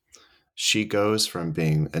principles. She goes from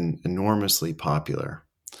being enormously popular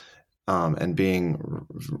and being,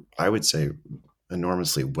 I would say,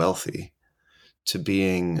 enormously wealthy to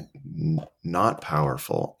being not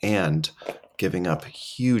powerful and giving up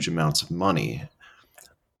huge amounts of money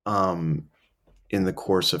in the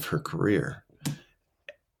course of her career,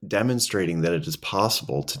 demonstrating that it is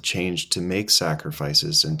possible to change, to make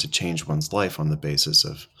sacrifices and to change one's life on the basis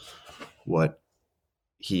of what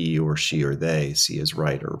he or she or they see as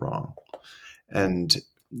right or wrong. And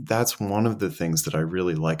that's one of the things that I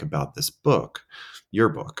really like about this book, your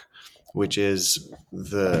book, which is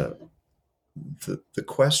the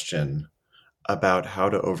question about how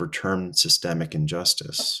to overturn systemic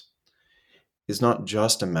injustice is not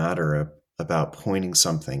just a matter about pointing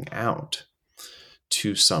something out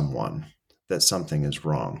to someone that something is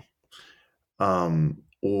wrong,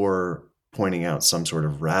 or pointing out some sort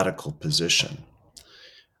of radical position,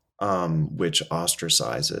 which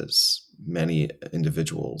ostracizes many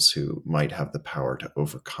individuals who might have the power to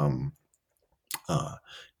overcome,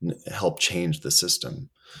 help change the system.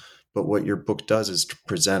 But what your book does is to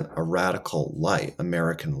present a radical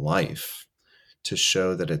American life, to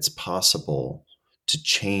show that it's possible to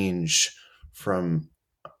change from,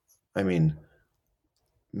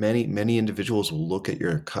 many individuals will look at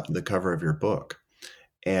the cover of your book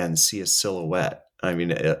and see a silhouette.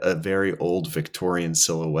 A very old Victorian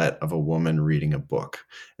silhouette of a woman reading a book.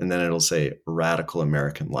 And then it'll say radical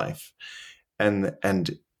American life. And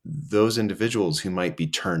those individuals who might be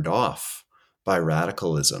turned off by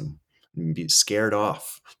radicalism, be scared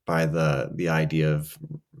off by the idea of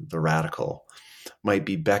the radical, might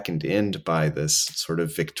be beckoned in by this sort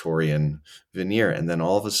of Victorian veneer. And then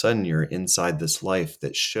all of a sudden you're inside this life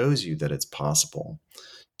that shows you that it's possible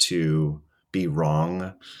to be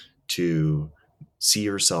wrong, to see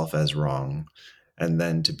yourself as wrong, and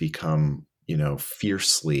then to become,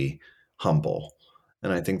 fiercely humble.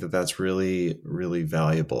 And I think that that's really, really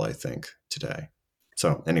valuable, I think, today.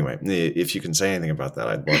 So anyway, if you can say anything about that,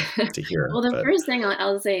 I'd love to hear. Well, the first thing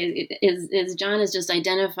I'll say is John has just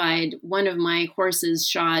identified one of my horses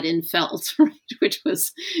shod in felt, right, which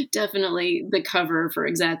was definitely the cover for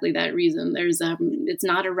exactly that reason. It's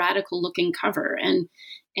not a radical looking cover.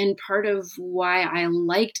 And part of why I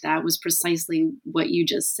liked that was precisely what you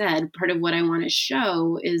just said. Part of what I want to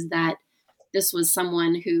show is that this was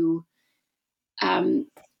someone who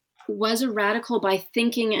was a radical by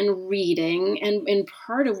thinking and reading. And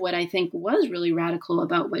part of what I think was really radical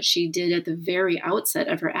about what she did at the very outset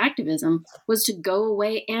of her activism was to go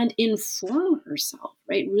away and inform herself,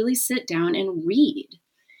 right? Really sit down and read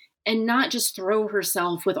and not just throw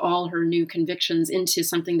herself with all her new convictions into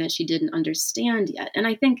something that she didn't understand yet. And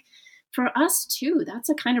I think for us too, that's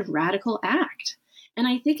a kind of radical act. And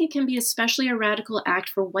I think it can be especially a radical act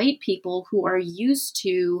for white people who are used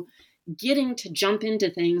to getting to jump into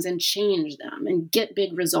things and change them and get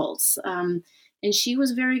big results. And she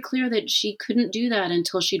was very clear that she couldn't do that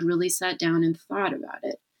until she'd really sat down and thought about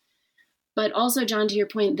it. But also, John, to your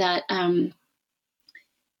point that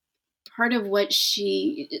part of what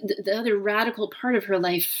the other radical part of her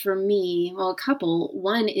life for me, well, a couple.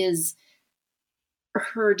 One is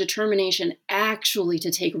her determination actually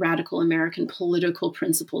to take radical American political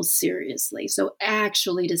principles seriously. So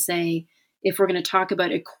actually to say, if we're going to talk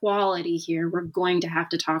about equality here, we're going to have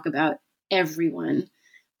to talk about everyone.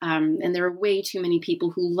 And there are way too many people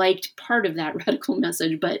who liked part of that radical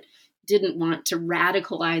message, but didn't want to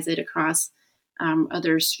radicalize it across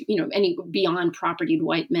others, any beyond propertied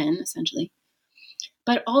white men, essentially.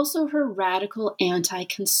 But also her radical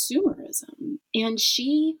anti-consumerism. And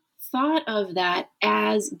she thought of that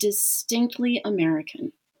as distinctly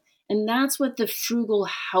American. And that's what the frugal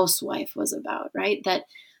housewife was about, right? That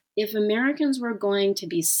if Americans were going to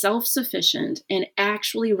be self-sufficient and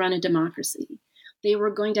actually run a democracy, they were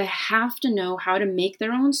going to have to know how to make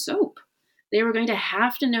their own soap. They were going to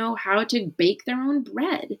have to know how to bake their own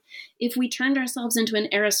bread. If we turned ourselves into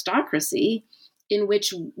an aristocracy in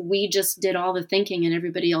which we just did all the thinking and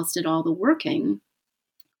everybody else did all the working,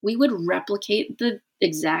 we would replicate the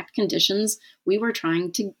exact conditions we were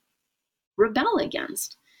trying to rebel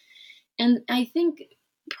against. And I think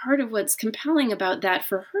part of what's compelling about that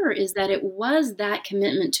for her is that it was that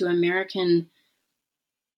commitment to American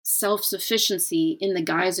self-sufficiency in the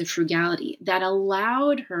guise of frugality that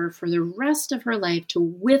allowed her for the rest of her life to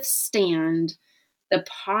withstand the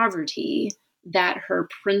poverty that her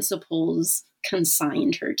principles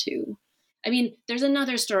consigned her to. I mean, there's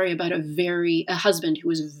another story about a husband who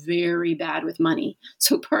was very bad with money.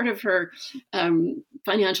 So part of her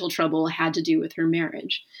financial trouble had to do with her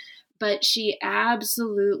marriage. But she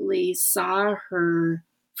absolutely saw her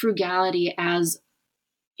frugality as,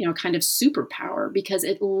 kind of superpower, because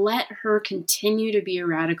it let her continue to be a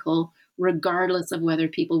radical regardless of whether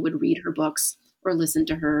people would read her books or listen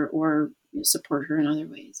to her or support her in other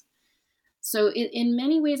ways. So in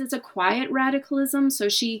many ways, it's a quiet radicalism. So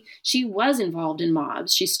she was involved in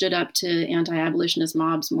mobs. She stood up to anti-abolitionist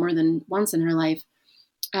mobs more than once in her life.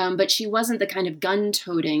 But she wasn't the kind of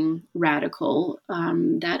gun-toting radical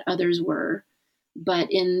that others were. But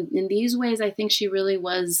in these ways, I think she really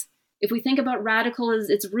was. If we think about radical as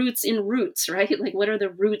its roots in roots, right? Like, what are the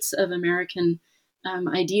roots of American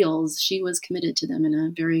ideals? She was committed to them in a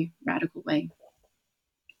very radical way.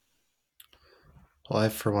 Well, I,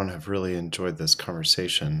 for one, have really enjoyed this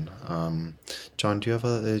conversation. John, do you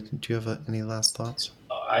have any last thoughts?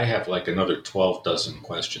 I have like another 12 dozen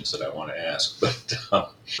questions that I want to ask, but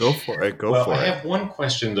go for it. I have one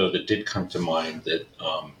question though that did come to mind that,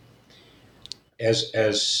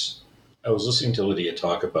 as I was listening to Lydia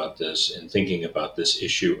talk about this and thinking about this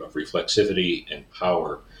issue of reflexivity and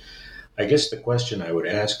power, I guess the question I would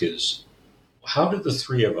ask is, how do the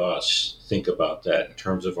three of us think about that in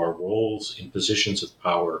terms of our roles in positions of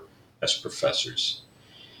power as professors?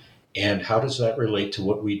 And how does that relate to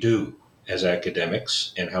what we do as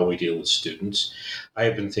academics and how we deal with students? I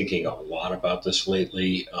have been thinking a lot about this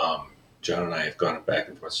lately. John and I have gone back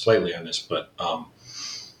and forth slightly on this, but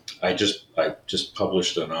I just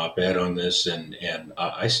published an op-ed on this, and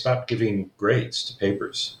I stopped giving grades to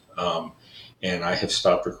papers, and I have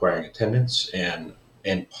stopped requiring attendance, and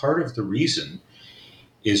part of the reason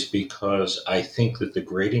is because I think that the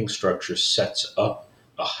grading structure sets up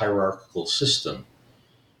a hierarchical system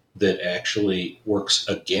that actually works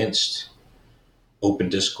against open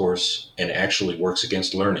discourse and actually works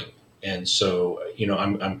against learning. And so,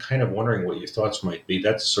 I'm kind of wondering what your thoughts might be.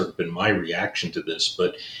 That's sort of been my reaction to this.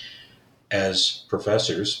 But as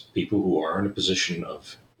professors, people who are in a position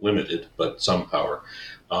of limited but some power,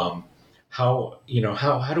 how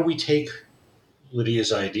do we take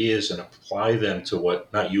Lydia's ideas and apply them to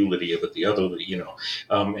what, not you, Lydia, but the other,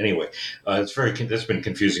 anyway, that's been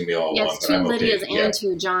confusing me all along. Yes, two Lydias and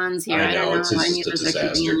two Johns here. I know, it's a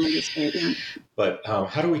disaster. But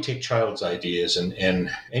how do we take child's ideas and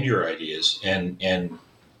your ideas and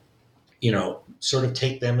sort of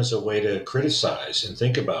take them as a way to criticize and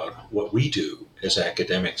think about what we do as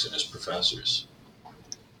academics and as professors?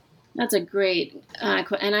 That's a great,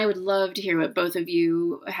 and I would love to hear what both of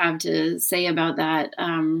you have to say about that.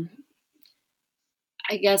 I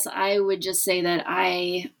guess I would just say that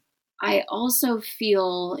I also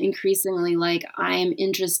feel increasingly like I'm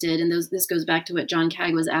interested, and this goes back to what John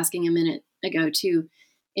Cagg was asking a minute ago too,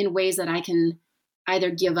 in ways that I can either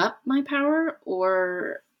give up my power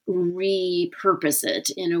or repurpose it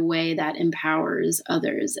in a way that empowers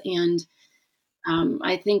others. And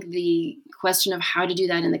I think the question of how to do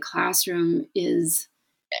that in the classroom is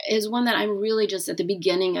one that I'm really just at the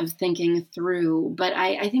beginning of thinking through. But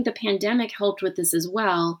I think the pandemic helped with this as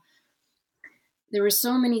well. There were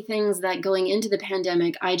so many things that going into the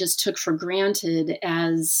pandemic, I just took for granted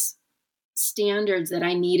as standards that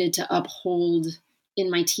I needed to uphold in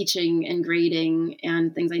my teaching and grading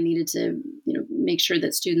and things I needed to, make sure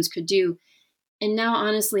that students could do. And now,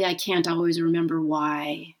 honestly, I can't always remember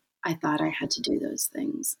why I thought I had to do those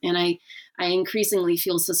things. And I increasingly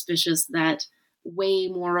feel suspicious that way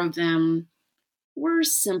more of them were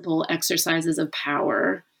simple exercises of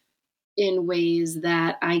power in ways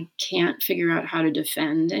that I can't figure out how to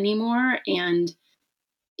defend anymore. And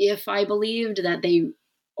if I believed that they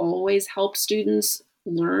always help students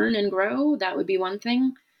learn and grow, that would be one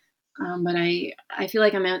thing. But I feel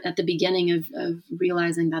like I'm at the beginning of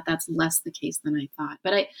realizing that that's less the case than I thought.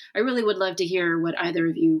 But I really would love to hear what either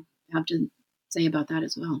of you have to say about that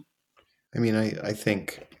as well. I mean, I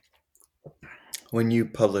think when you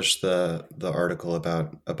published the article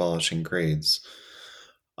about abolishing grades,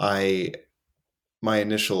 my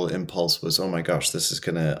initial impulse was, oh my gosh, this is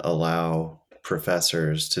going to allow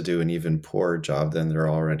professors to do an even poorer job than they're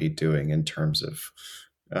already doing in terms of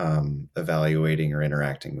evaluating or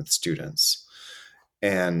interacting with students.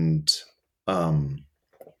 And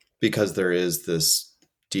because there is this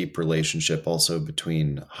deep relationship also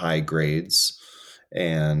between high grades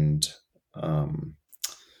and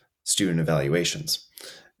student evaluations.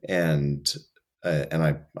 And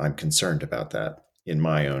I'm concerned about that in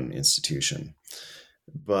my own institution.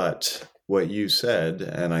 But what you said,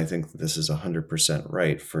 and I think this is 100%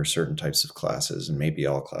 right for certain types of classes and maybe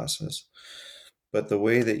all classes, But the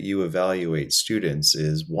way that you evaluate students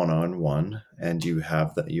is one-on-one, and you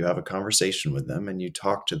have a conversation with them, and you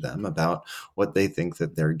talk to them about what they think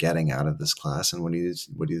that they're getting out of this class, and what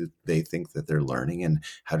do they think that they're learning, and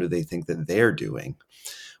how do they think that they're doing,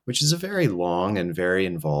 which is a very long and very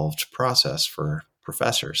involved process for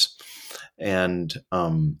professors. And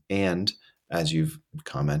as you've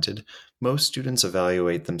commented, most students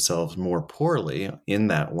evaluate themselves more poorly in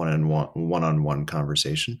that one-on-one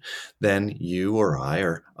conversation than you or I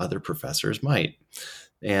or other professors might.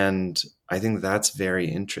 And I think that's very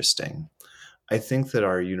interesting. I think that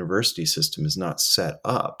our university system is not set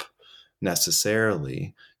up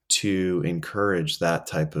necessarily to encourage that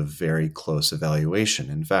type of very close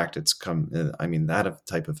evaluation. In fact, that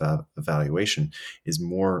type of evaluation is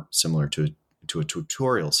more similar to a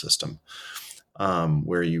tutorial system,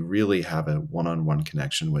 where you really have a one-on-one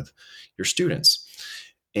connection with your students.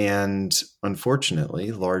 And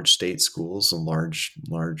unfortunately, large state schools and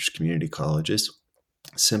large community colleges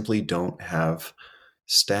simply don't have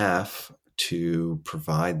staff to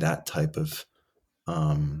provide that type of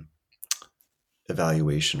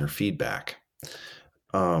evaluation or feedback.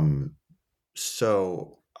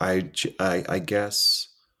 So I guess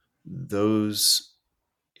those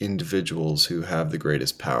individuals who have the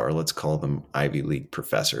greatest power, let's call them Ivy League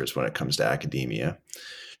professors when it comes to academia,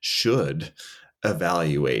 should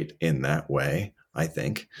evaluate in that way, I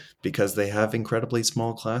think, because they have incredibly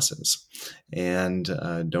small classes and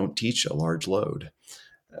don't teach a large load.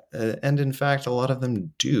 And in fact, a lot of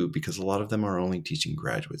them do, because a lot of them are only teaching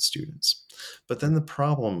graduate students. But then the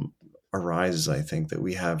problem arises, I think, that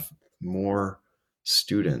we have more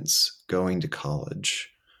students going to college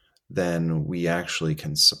than we actually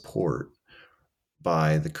can support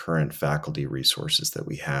by the current faculty resources that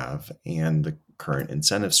we have and the current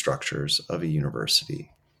incentive structures of a university.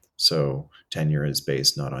 So tenure is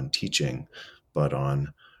based not on teaching, but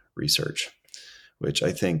on research, which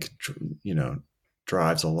I think,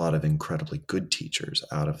 drives a lot of incredibly good teachers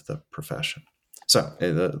out of the profession. So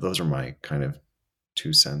those are my kind of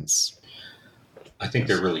 2 cents. I think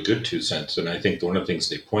they're really good 2 cents. And I think one of the things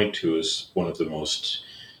they point to is one of the most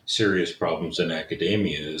serious problems in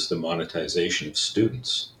academia is the monetization of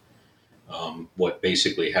students. What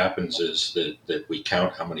basically happens is that we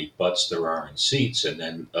count how many butts there are in seats and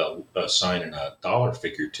then assign a dollar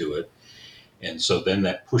figure to it. And so then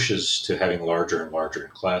that pushes to having larger and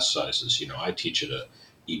larger class sizes. I teach at an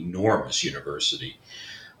enormous university.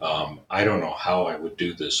 I don't know how I would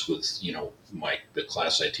do this with, the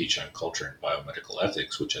class I teach on culture and biomedical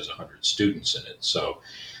ethics, which has 100 students in it. So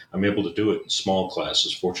I'm able to do it in small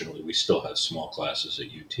classes. Fortunately, we still have small classes at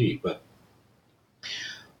UT. But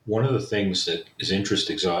one of the things that is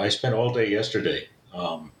interesting, so I spent all day yesterday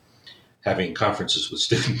having conferences with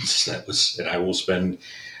students. And I will spend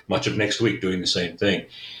much of next week doing the same thing.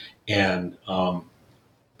 And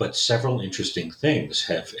but several interesting things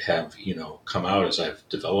have come out as I've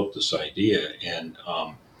developed this idea. And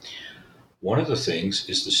one of the things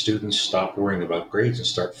is the students stopped worrying about grades and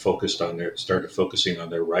started focusing on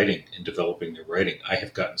their writing and developing their writing. I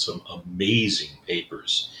have gotten some amazing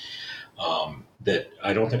papers that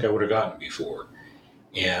I don't think I would have gotten before.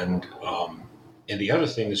 And the other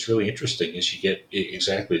thing that's really interesting is you get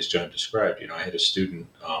exactly as John described. I had a student,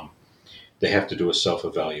 they have to do a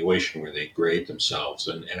self-evaluation where they grade themselves.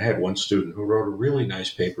 And I had one student who wrote a really nice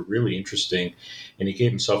paper, really interesting, and he gave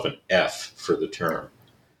himself an F for the term,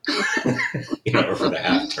 or for the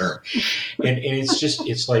half term. And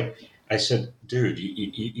it's like, I said, dude,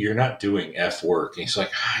 you're not doing F work. And he's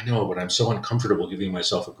like, I know, but I'm so uncomfortable giving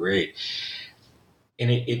myself a grade.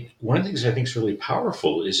 And one of the things I think is really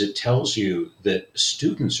powerful is it tells you that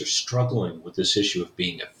students are struggling with this issue of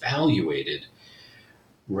being evaluated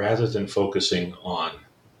rather than focusing on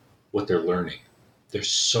what they're learning. They're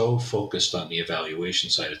so focused on the evaluation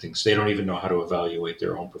side of things, they don't even know how to evaluate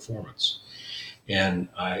their own performance. And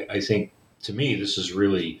I think, to me, this has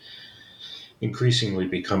really increasingly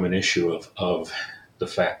become an issue of the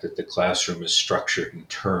fact that the classroom is structured in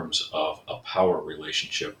terms of a power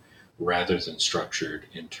relationship rather than structured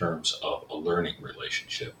in terms of a learning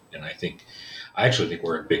relationship. And I actually think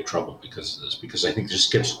we're in big trouble because of this, because I think this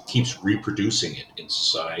keeps reproducing it in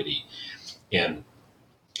society and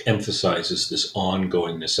emphasizes this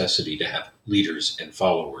ongoing necessity to have leaders and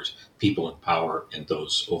followers, people in power and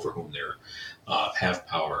those over whom they have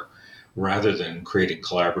power, rather than creating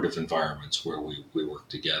collaborative environments where we work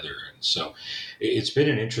together. And so it's been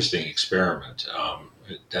an interesting experiment.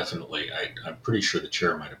 Definitely, I'm pretty sure the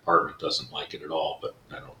chair of my department doesn't like it at all, but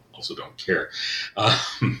I also don't care.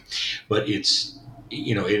 But it's,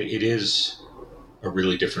 it is a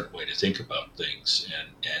really different way to think about things.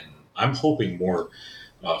 And I'm hoping more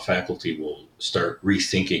faculty will start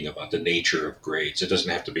rethinking about the nature of grades. It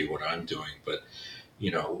doesn't have to be what I'm doing, but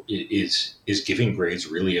is giving grades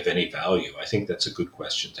really of any value? I think that's a good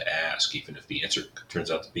question to ask, even if the answer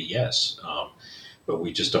turns out to be yes. But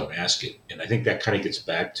we just don't ask it. And I think that kind of gets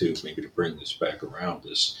back to, maybe to bring this back around,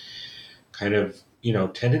 this kind of,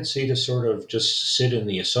 tendency to sort of just sit in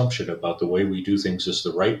the assumption about the way we do things is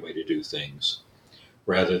the right way to do things,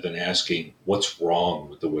 rather than asking what's wrong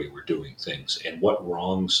with the way we're doing things and what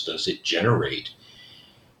wrongs does it generate.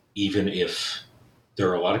 Even if there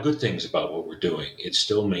are a lot of good things about what we're doing, it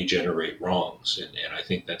still may generate wrongs. And I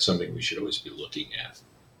think that's something we should always be looking at.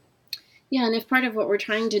 Yeah, and if part of what we're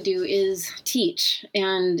trying to do is teach,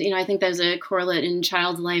 and I think there's a correlate in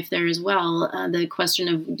child life there as well. The question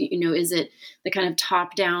of is it the kind of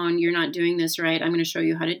top down, you're not doing this right, I'm going to show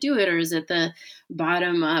you how to do it, or is it the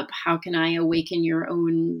bottom up, how can I awaken your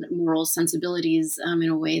own moral sensibilities in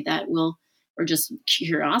a way that will, or just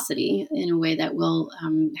curiosity in a way that will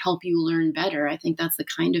help you learn better? I think that's the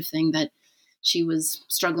kind of thing that she was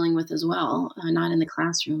struggling with as well, not in the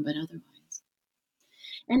classroom, but otherwise.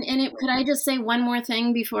 Could I just say one more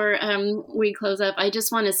thing before we close up? I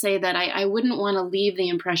just want to say that I wouldn't want to leave the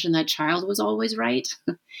impression that Child was always right.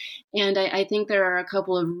 And I think there are a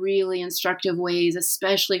couple of really instructive ways,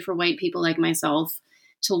 especially for white people like myself,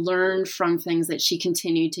 to learn from things that she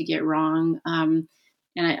continued to get wrong. And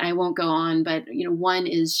I won't go on, but one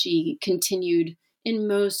is she continued in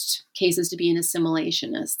most cases to be an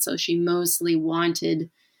assimilationist. So she mostly wanted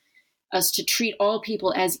us to treat all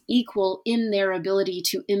people as equal in their ability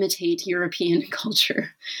to imitate European culture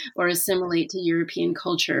or assimilate to European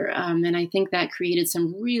culture. And I think that created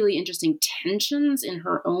some really interesting tensions in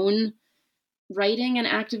her own writing and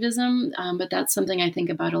activism. But that's something I think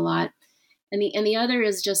about a lot. And the other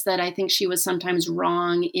is just that I think she was sometimes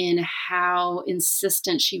wrong in how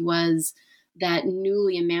insistent she was that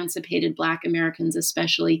newly emancipated Black Americans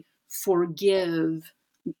especially forgive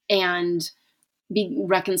and be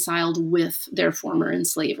reconciled with their former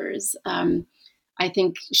enslavers. I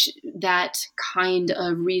think that kind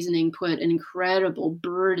of reasoning put an incredible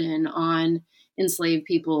burden on enslaved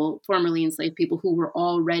people, formerly enslaved people who were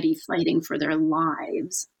already fighting for their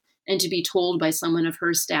lives. And to be told by someone of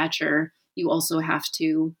her stature, you also have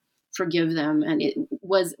to forgive them. And it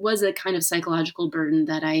was a kind of psychological burden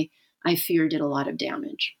that I fear did a lot of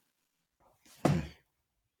damage.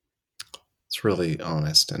 It's really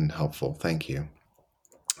honest and helpful. Thank you.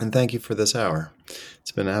 And thank you for this hour.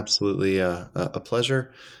 It's been absolutely a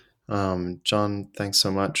pleasure. John, thanks so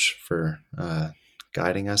much for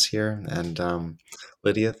guiding us here. And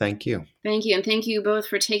Lydia, thank you. Thank you. And thank you both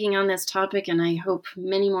for taking on this topic. And I hope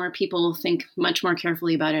many more people think much more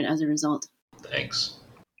carefully about it as a result. Thanks.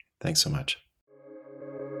 Thanks so much.